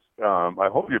podcasts, I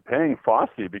hope you're paying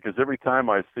Fosse, because every time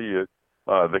I see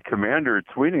the commander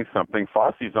tweeting something,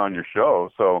 Fosse's on your show.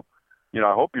 So,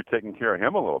 I hope you're taking care of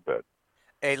him a little bit.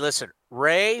 Hey, listen,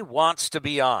 Ray wants to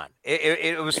be on.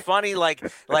 It was funny, like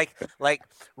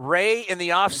Ray in the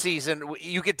offseason,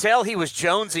 you could tell he was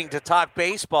jonesing to talk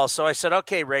baseball. So I said,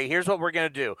 okay, Ray, here's what we're going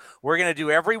to do. We're going to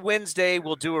do every Wednesday,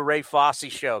 we'll do a Ray Fosse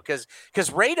show because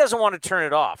Ray doesn't want to turn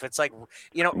it off. It's like,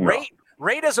 No.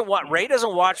 Ray doesn't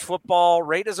watch football.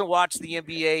 Ray doesn't watch the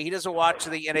NBA. He doesn't watch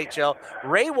the NHL.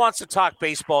 Ray wants to talk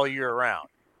baseball year round.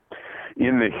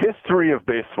 In the history of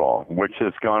baseball, which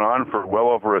has gone on for well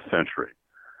over a century,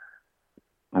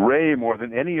 Ray, more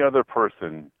than any other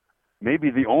person, maybe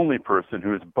the only person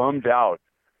who is bummed out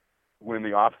when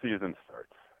the off season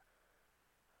starts.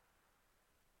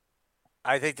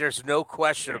 I think there's no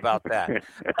question about that.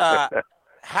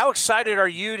 How excited are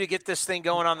you to get this thing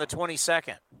going on the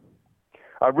 22nd?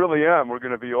 I really am. We're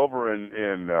going to be over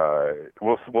in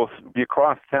we'll be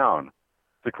across town.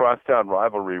 It's a crosstown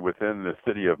rivalry within the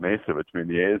city of Mesa between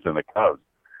the A's and the Cubs.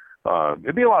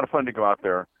 It'd be a lot of fun to go out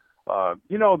there.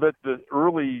 That the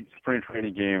early spring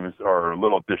training games are a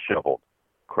little disheveled,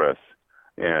 Chris.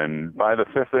 And by the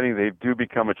fifth inning, they do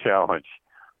become a challenge.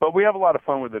 But we have a lot of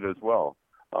fun with it as well.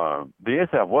 The A's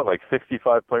have,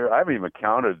 65 players? I haven't even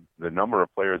counted the number of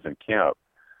players in camp.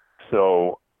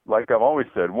 So, like I've always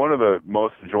said, one of the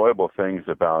most enjoyable things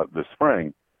about the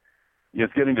spring is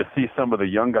getting to see some of the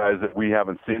young guys that we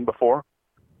haven't seen before.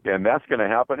 And that's going to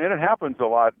happen. And it happens a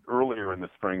lot earlier in the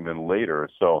spring than later.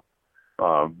 So,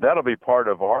 that'll be part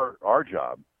of our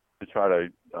job to try to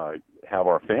have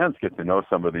our fans get to know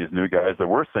some of these new guys that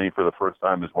we're seeing for the first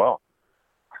time as well.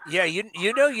 Yeah,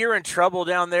 you're in trouble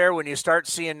down there when you start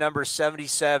seeing numbers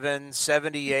 77,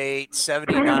 78,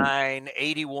 79,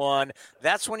 81.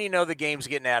 That's when you know the game's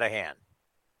getting out of hand.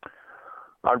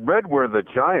 I read where the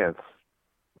Giants,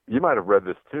 you might have read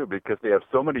this too, because they have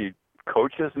so many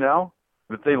coaches now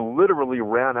that they literally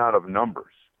ran out of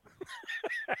numbers.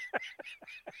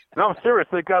 No, I'm serious.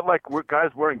 They got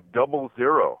guys wearing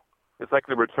 00. It's like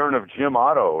the return of Jim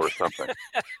Otto or something.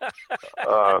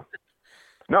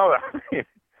 No, I mean,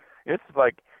 it's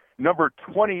like number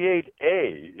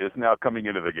 28A is now coming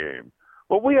into the game.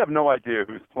 Well, we have no idea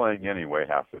who's playing anyway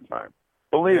half the time.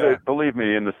 Believe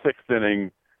me, in the sixth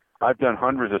inning, I've done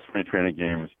hundreds of spring training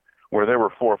games where there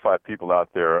were 4 or 5 people out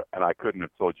there, and I couldn't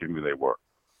have told you who they were.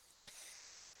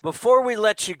 Before we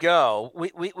let you go,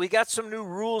 we got some new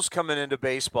rules coming into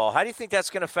baseball. How do you think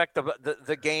that's going to affect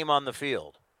the game on the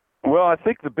field? Well, I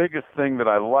think the biggest thing that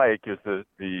I like is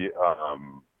the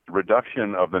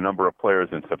reduction of the number of players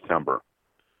in September.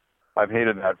 I've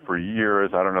hated that for years.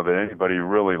 I don't know that anybody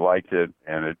really liked it,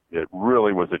 and it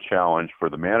really was a challenge for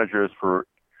the managers, for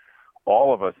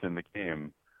all of us in the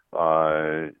game,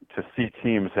 to see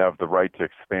teams have the right to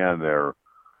expand their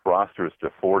rosters to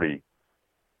 40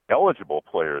 eligible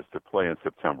players to play in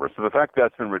September. So the fact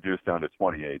that's been reduced down to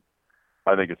 28,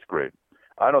 I think it's great.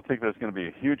 I don't think there's going to be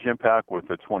a huge impact with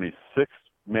the 26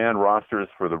 man rosters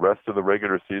for the rest of the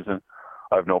regular season.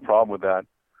 I have no problem with that.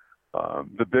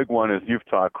 The big one, as you've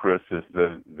talked, Chris, is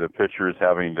the pitchers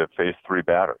having to face 3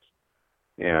 batters.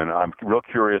 And I'm real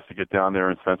curious to get down there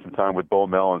and spend some time with Bo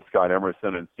Mel and Scott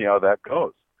Emerson and see how that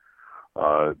goes.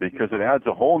 Because it adds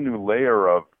a whole new layer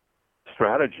of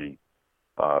strategy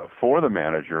for the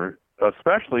manager,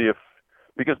 especially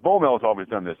because Bo Mel has always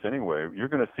done this anyway. You're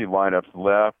going to see lineups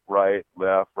left, right.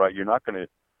 You're not going to,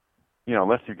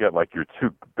 unless you get like your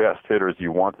 2 best hitters,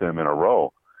 you want them in a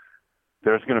row.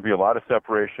 There's going to be a lot of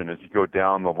separation as you go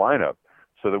down the lineup,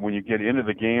 so that when you get into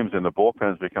the games and the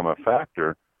bullpens become a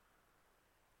factor,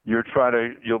 you're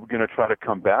going to try to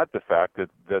combat the fact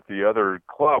that the other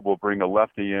club will bring a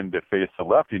lefty in to face a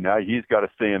lefty. Now he's got to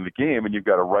stay in the game, and you've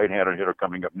got a right-handed hitter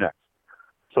coming up next.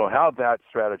 So how that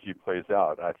strategy plays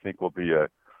out, I think, will be a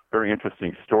very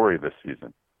interesting story this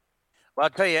season. Well, I'll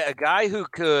tell you, a guy who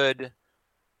could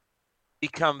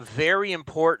become very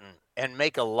important and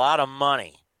make a lot of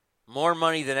money, more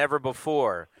money than ever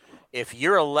before, if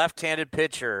you're a left-handed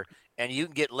pitcher and you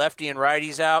can get lefty and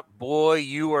righties out, boy,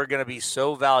 you are going to be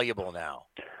so valuable now.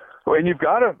 Well, and you've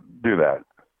got to do that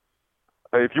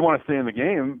if you want to stay in the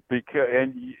game,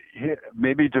 and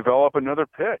maybe develop another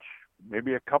pitch,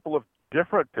 maybe a couple of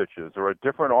different pitches or a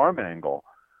different arm angle.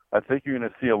 I think you're going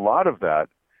to see a lot of that.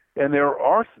 And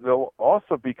there'll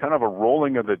also be kind of a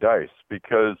rolling of the dice,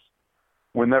 because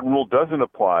when that rule doesn't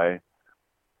apply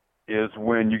is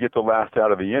when you get the last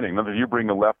out of the inning. In other words, you bring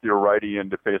a lefty or righty in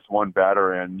to face one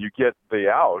batter and you get the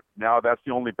out. Now that's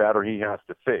the only batter he has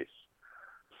to face.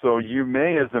 So you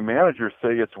may, as a manager,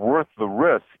 say it's worth the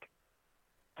risk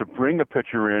to bring a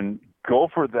pitcher in, go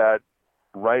for that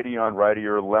righty on righty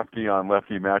or lefty on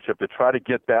lefty matchup to try to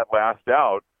get that last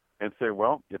out, and say,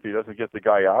 well, if he doesn't get the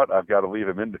guy out, I've got to leave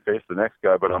him in to face the next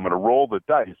guy, but I'm going to roll the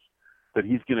dice that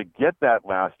he's going to get that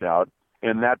last out,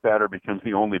 and that batter becomes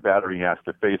the only batter he has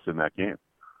to face in that game.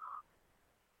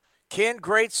 Ken,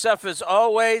 great stuff as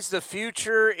always. The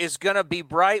future is going to be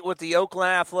bright with the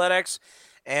Oakland Athletics,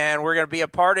 and we're going to be a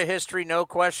part of history, no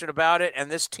question about it. And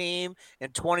this team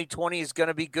in 2020 is going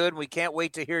to be good. We can't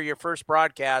wait to hear your first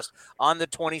broadcast on the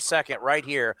 22nd right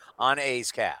here on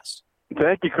A's Cast.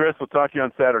 Thank you, Chris. We'll talk to you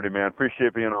on Saturday, man.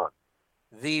 Appreciate being on.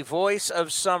 The voice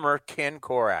of summer, Ken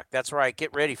Korach. That's right.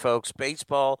 Get ready, folks.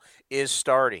 Baseball is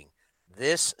starting.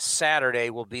 This Saturday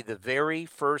will be the very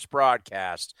first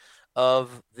broadcast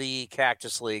of the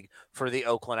Cactus League for the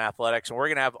Oakland Athletics, and we're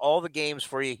going to have all the games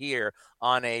for you here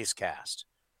on A's Cast.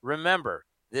 Remember,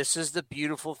 this is the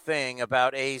beautiful thing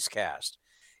about A's Cast.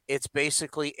 It's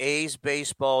basically A's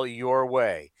baseball your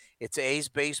way. It's A's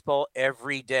baseball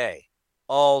every day,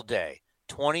 all day,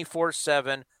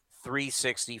 24/7,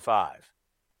 365.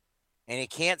 And you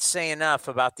can't say enough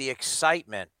about the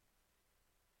excitement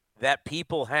that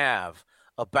people have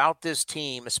about this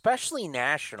team, especially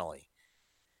nationally.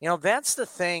 That's the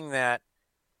thing that,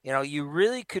 you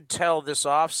really could tell this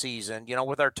offseason,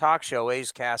 with our talk show,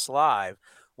 A's Cast Live,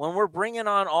 when we're bringing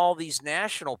on all these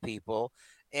national people,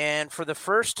 and for the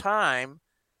first time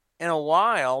in a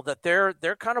while that they're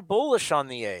kind of bullish on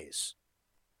the A's.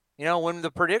 When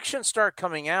the predictions start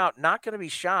coming out, not going to be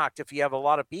shocked if you have a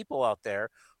lot of people out there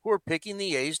who are picking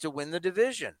the A's to win the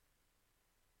division.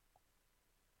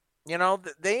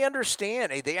 They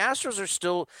understand. The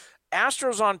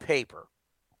Astros on paper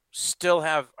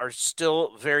are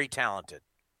still very talented.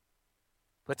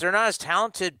 But they're not as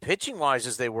talented pitching-wise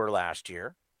as they were last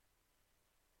year.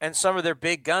 And some of their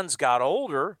big guns got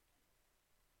older.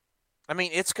 I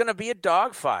mean, it's going to be a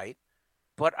dogfight.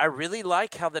 But I really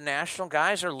like how the national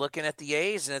guys are looking at the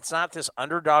A's, and it's not this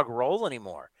underdog role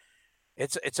anymore.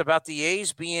 It's about the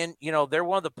A's being, they're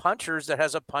one of the punchers that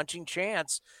has a punching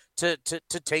chance to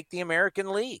take the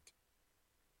American League.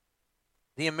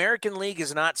 The American League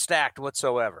is not stacked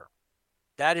whatsoever.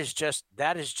 That is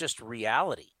just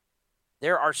reality.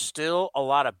 There are still a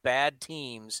lot of bad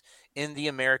teams in the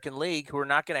American League who are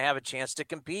not going to have a chance to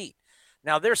compete.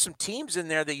 Now, there's some teams in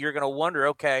there that you're going to wonder,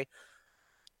 okay,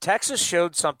 Texas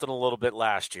showed something a little bit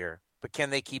last year, but can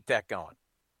they keep that going?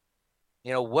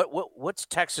 What's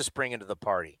Texas bringing to the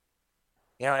party?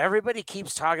 Everybody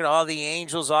keeps talking about the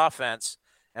Angels offense,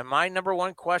 and my number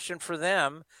one question for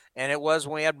them, and it was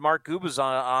when we had Mark Gubas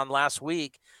on last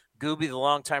week, Gooby, the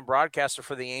longtime broadcaster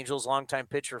for the Angels, longtime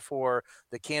pitcher for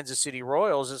the Kansas City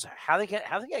Royals, is how they going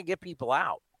to get people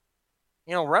out.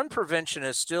 Run prevention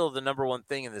is still the number one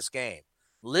thing in this game.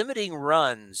 Limiting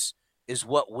runs is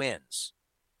what wins.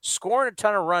 Scoring a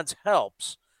ton of runs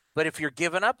helps, but if you're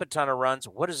giving up a ton of runs,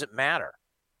 what does it matter?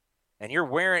 And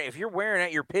if you're wearing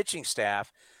out your pitching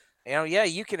staff,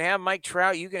 you can have Mike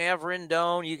Trout, you can have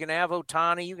Rendon, you can have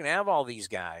Ohtani, you can have all these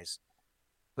guys.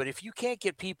 but if you can't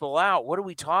get people out, what are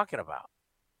we talking about?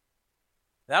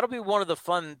 That'll be one of the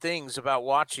fun things about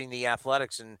watching the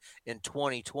Athletics in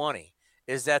 2020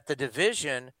 is that the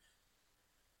division,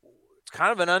 it's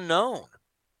kind of an unknown.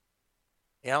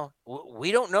 You know,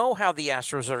 we don't know how the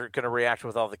Astros are going to react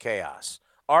with all the chaos.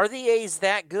 Are the A's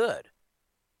that good?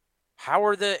 How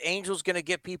are the Angels going to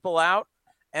get people out?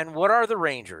 And what are the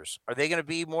Rangers? Are they going to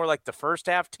be more like the first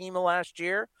half team of last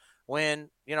year? When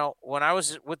I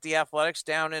was with the Athletics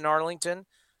down in Arlington,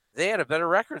 they had a better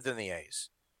record than the A's.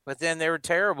 But then they were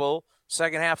terrible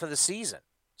second half of the season.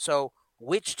 So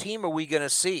which team are we going to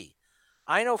see?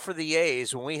 I know for the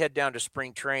A's, when we head down to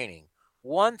spring training,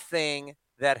 one thing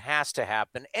that has to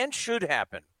happen and should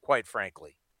happen, quite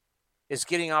frankly, is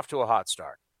getting off to a hot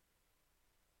start.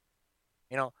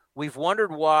 You know, we've wondered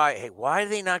why do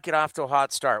they not get off to a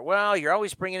hot start? Well, you're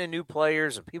always bringing in new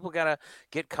players, and people got to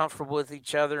get comfortable with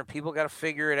each other, and people got to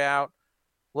figure it out.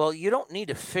 Well, you don't need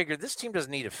to this team doesn't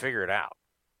need to figure it out.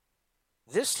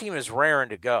 This team is raring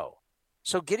to go.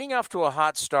 So getting off to a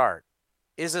hot start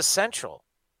is essential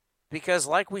because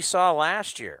like we saw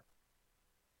last year,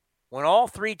 when all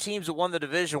three teams that won the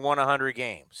division won 100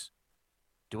 games,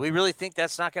 do we really think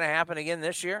that's not going to happen again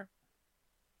this year?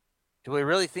 Do we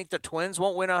really think the Twins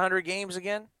won't win 100 games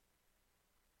again?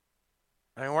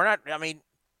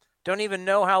 Don't even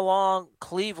know how long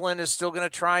Cleveland is still going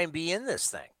to try and be in this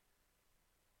thing.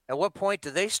 At what point do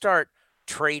they start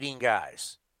trading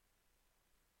guys?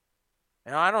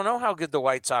 I don't know how good the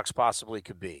White Sox possibly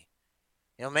could be.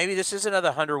 Maybe this is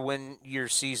another 100-win-year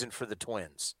season for the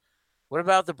Twins. What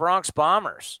about the Bronx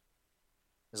Bombers?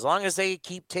 As long as they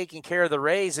keep taking care of the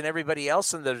Rays and everybody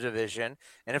else in the division,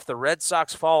 and if the Red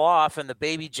Sox fall off and the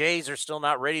Baby Jays are still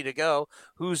not ready to go,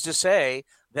 who's to say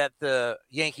that the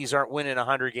Yankees aren't winning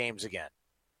 100 games again?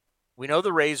 We know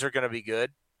the Rays are going to be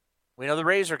good. We know the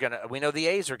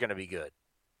A's are going to be good.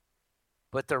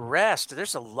 But the rest,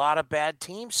 there's a lot of bad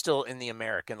teams still in the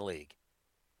American League.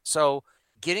 So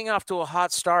getting off to a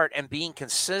hot start and being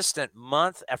consistent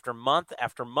month after month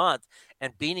after month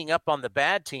and beating up on the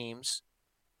bad teams,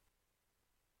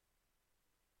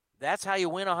 that's how you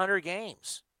win 100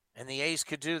 games. And the A's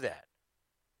could do that.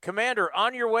 Commander,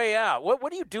 on your way out,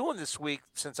 what are you doing this week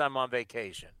since I'm on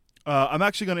vacation? I'm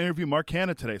actually going to interview Mark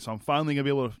Canha today, so I'm finally going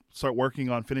to be able to start working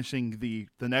on finishing the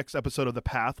next episode of The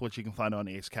Path, which you can find on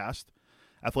A's Cast.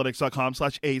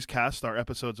 Athletics.com/A's Cast. Our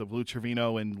episodes of Lou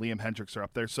Trevino and Liam Hendricks are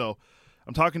up there. So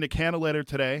I'm talking to Canha later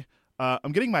today.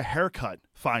 I'm getting my hair cut,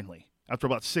 finally, after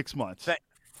about 6 months.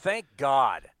 Thank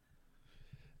God.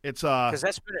 It's because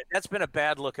that's been a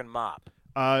bad-looking mop.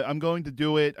 I'm going to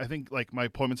do it. I think my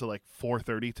appointment's at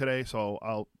 4:30 today, so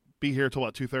I'll be here till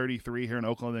about 2:30, 3 here in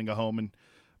Oakland, and then go home. And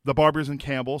the barber's in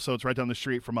Campbell, so it's right down the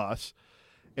street from us.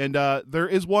 And there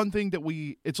is one thing that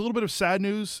it's a little bit of sad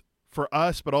news for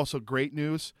us, but also great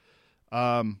news.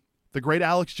 The great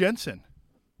Alex Jensen,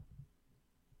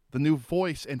 the new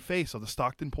voice and face of the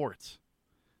Stockton Ports.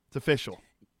 It's official.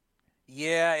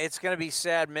 Yeah, it's going to be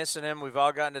sad missing him. We've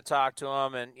all gotten to talk to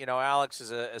him, and Alex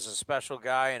is a special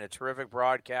guy and a terrific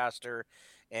broadcaster,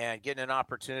 and getting an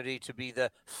opportunity to be the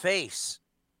face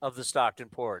of the Stockton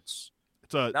Ports.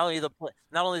 It's not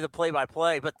only the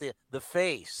play-by-play, but the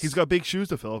face. He's got big shoes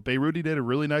to fill. Beirut did a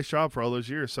really nice job for all those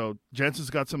years, so Jensen's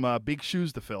got some big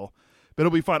shoes to fill. But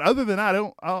it'll be fun. Other than that,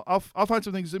 I'll find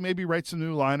some things that maybe write some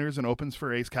new liners and opens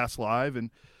for A's Cast Live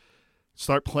and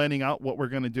start planning out what we're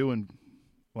going to do in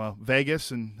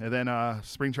Vegas and then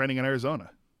spring training in Arizona.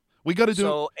 We got to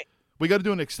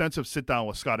do an extensive sit down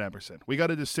with Scott Emerson. We got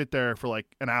to just sit there for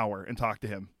an hour and talk to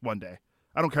him one day.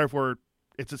 I don't care if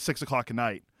it's at 6:00 at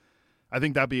night. I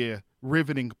think that'd be a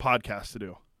riveting podcast to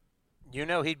do.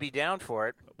 He'd be down for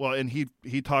it. Well, and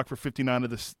he talked for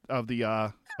 59 of the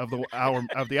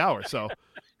hour, so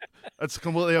that's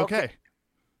completely okay.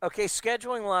 Okay,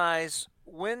 scheduling wise,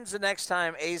 when's the next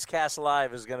time A's Cast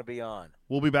Live is going to be on?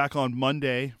 We'll be back on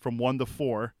Monday from 1 to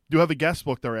 4. Do have a guest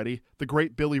booked already. The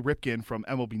great Billy Ripken from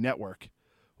MLB Network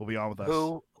will be on with us.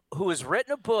 Who has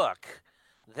written a book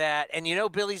that, and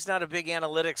Billy's not a big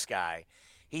analytics guy.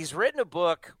 He's written a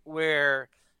book where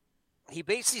he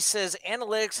basically says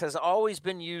analytics has always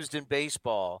been used in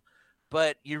baseball,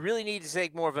 but you really need to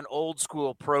take more of an old school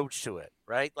approach to it,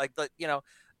 right?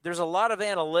 There's a lot of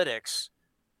analytics,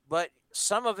 but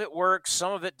some of it works,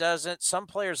 some of it doesn't. Some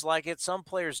players like it, some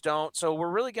players don't. So we're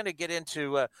really going to get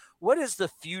into what is the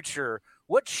future,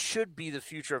 what should be the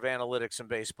future of analytics in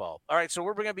baseball. All right, so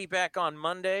we're going to be back on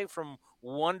Monday from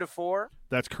 1 to 4.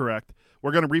 That's correct.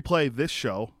 We're going to replay this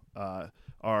show,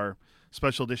 our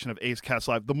special edition of A's Cast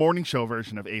Live, the morning show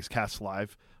version of A's Cast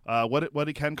Live. What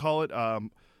did Ken call it?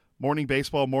 Morning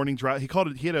baseball, morning drive. He called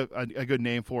it. He had a good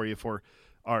name for you for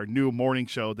our new morning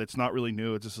show that's not really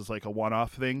new. It just is like a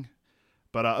one-off thing.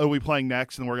 But we'll be playing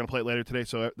next, and we're going to play it later today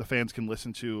so the fans can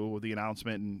listen to the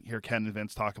announcement and hear Ken and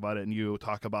Vince talk about it, and you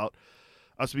talk about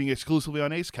us being exclusively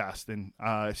on A's Cast. And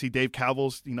I see Dave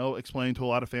Cavill's, explaining to a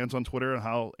lot of fans on Twitter and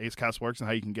how A's Cast works and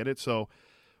how you can get it. So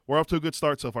we're off to a good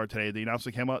start so far today. The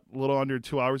announcement came out a little under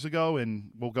 2 hours ago, and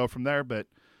we'll go from there. But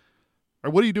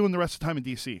what are you doing the rest of the time in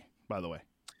D.C., by the way?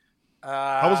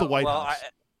 How was the White House?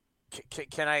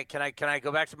 Can I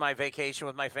go back to my vacation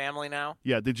with my family now?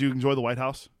 Yeah. Did you enjoy the White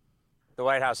House? The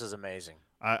White House is amazing.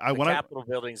 The Capitol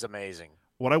building's amazing.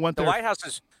 When I went there, the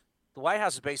White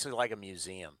House is basically like a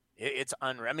museum. It's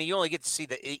unreal. I mean, you only get to see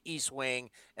the East Wing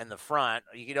and the front.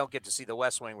 You don't get to see the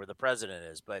West Wing where the president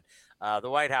is. But the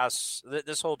White House,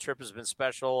 this whole trip has been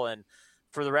special. And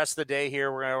for the rest of the day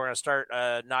here, we're going to start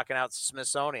knocking out the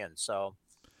Smithsonian. So,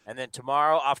 and then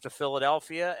tomorrow off to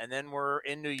Philadelphia, and then we're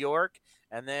in New York,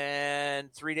 and then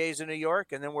 3 days in New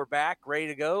York, and then we're back ready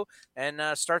to go and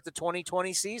start the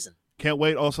 2020 season. Can't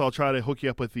wait. Also, I'll try to hook you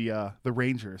up with the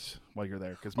Rangers while you're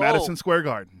there because Madison Square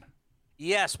Garden.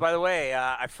 Yes. By the way,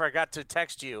 I forgot to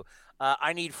text you.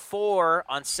 I need 4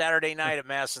 on Saturday night at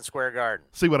Madison Square Garden.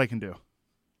 See what I can do.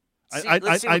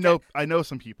 I know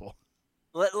some people.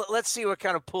 Let's see what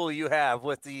kind of pool you have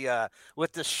with the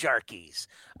Sharkies.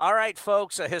 All right,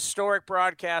 folks. A historic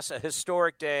broadcast, a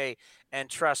historic day, and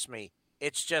trust me,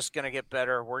 it's just going to get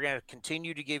better. We're going to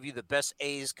continue to give you the best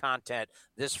A's content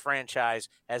this franchise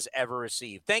has ever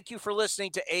received. Thank you for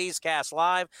listening to A's Cast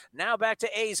Live. Now back to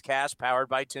A's Cast, powered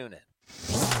by TuneIn.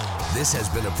 This has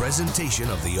been a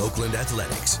presentation of the Oakland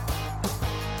Athletics.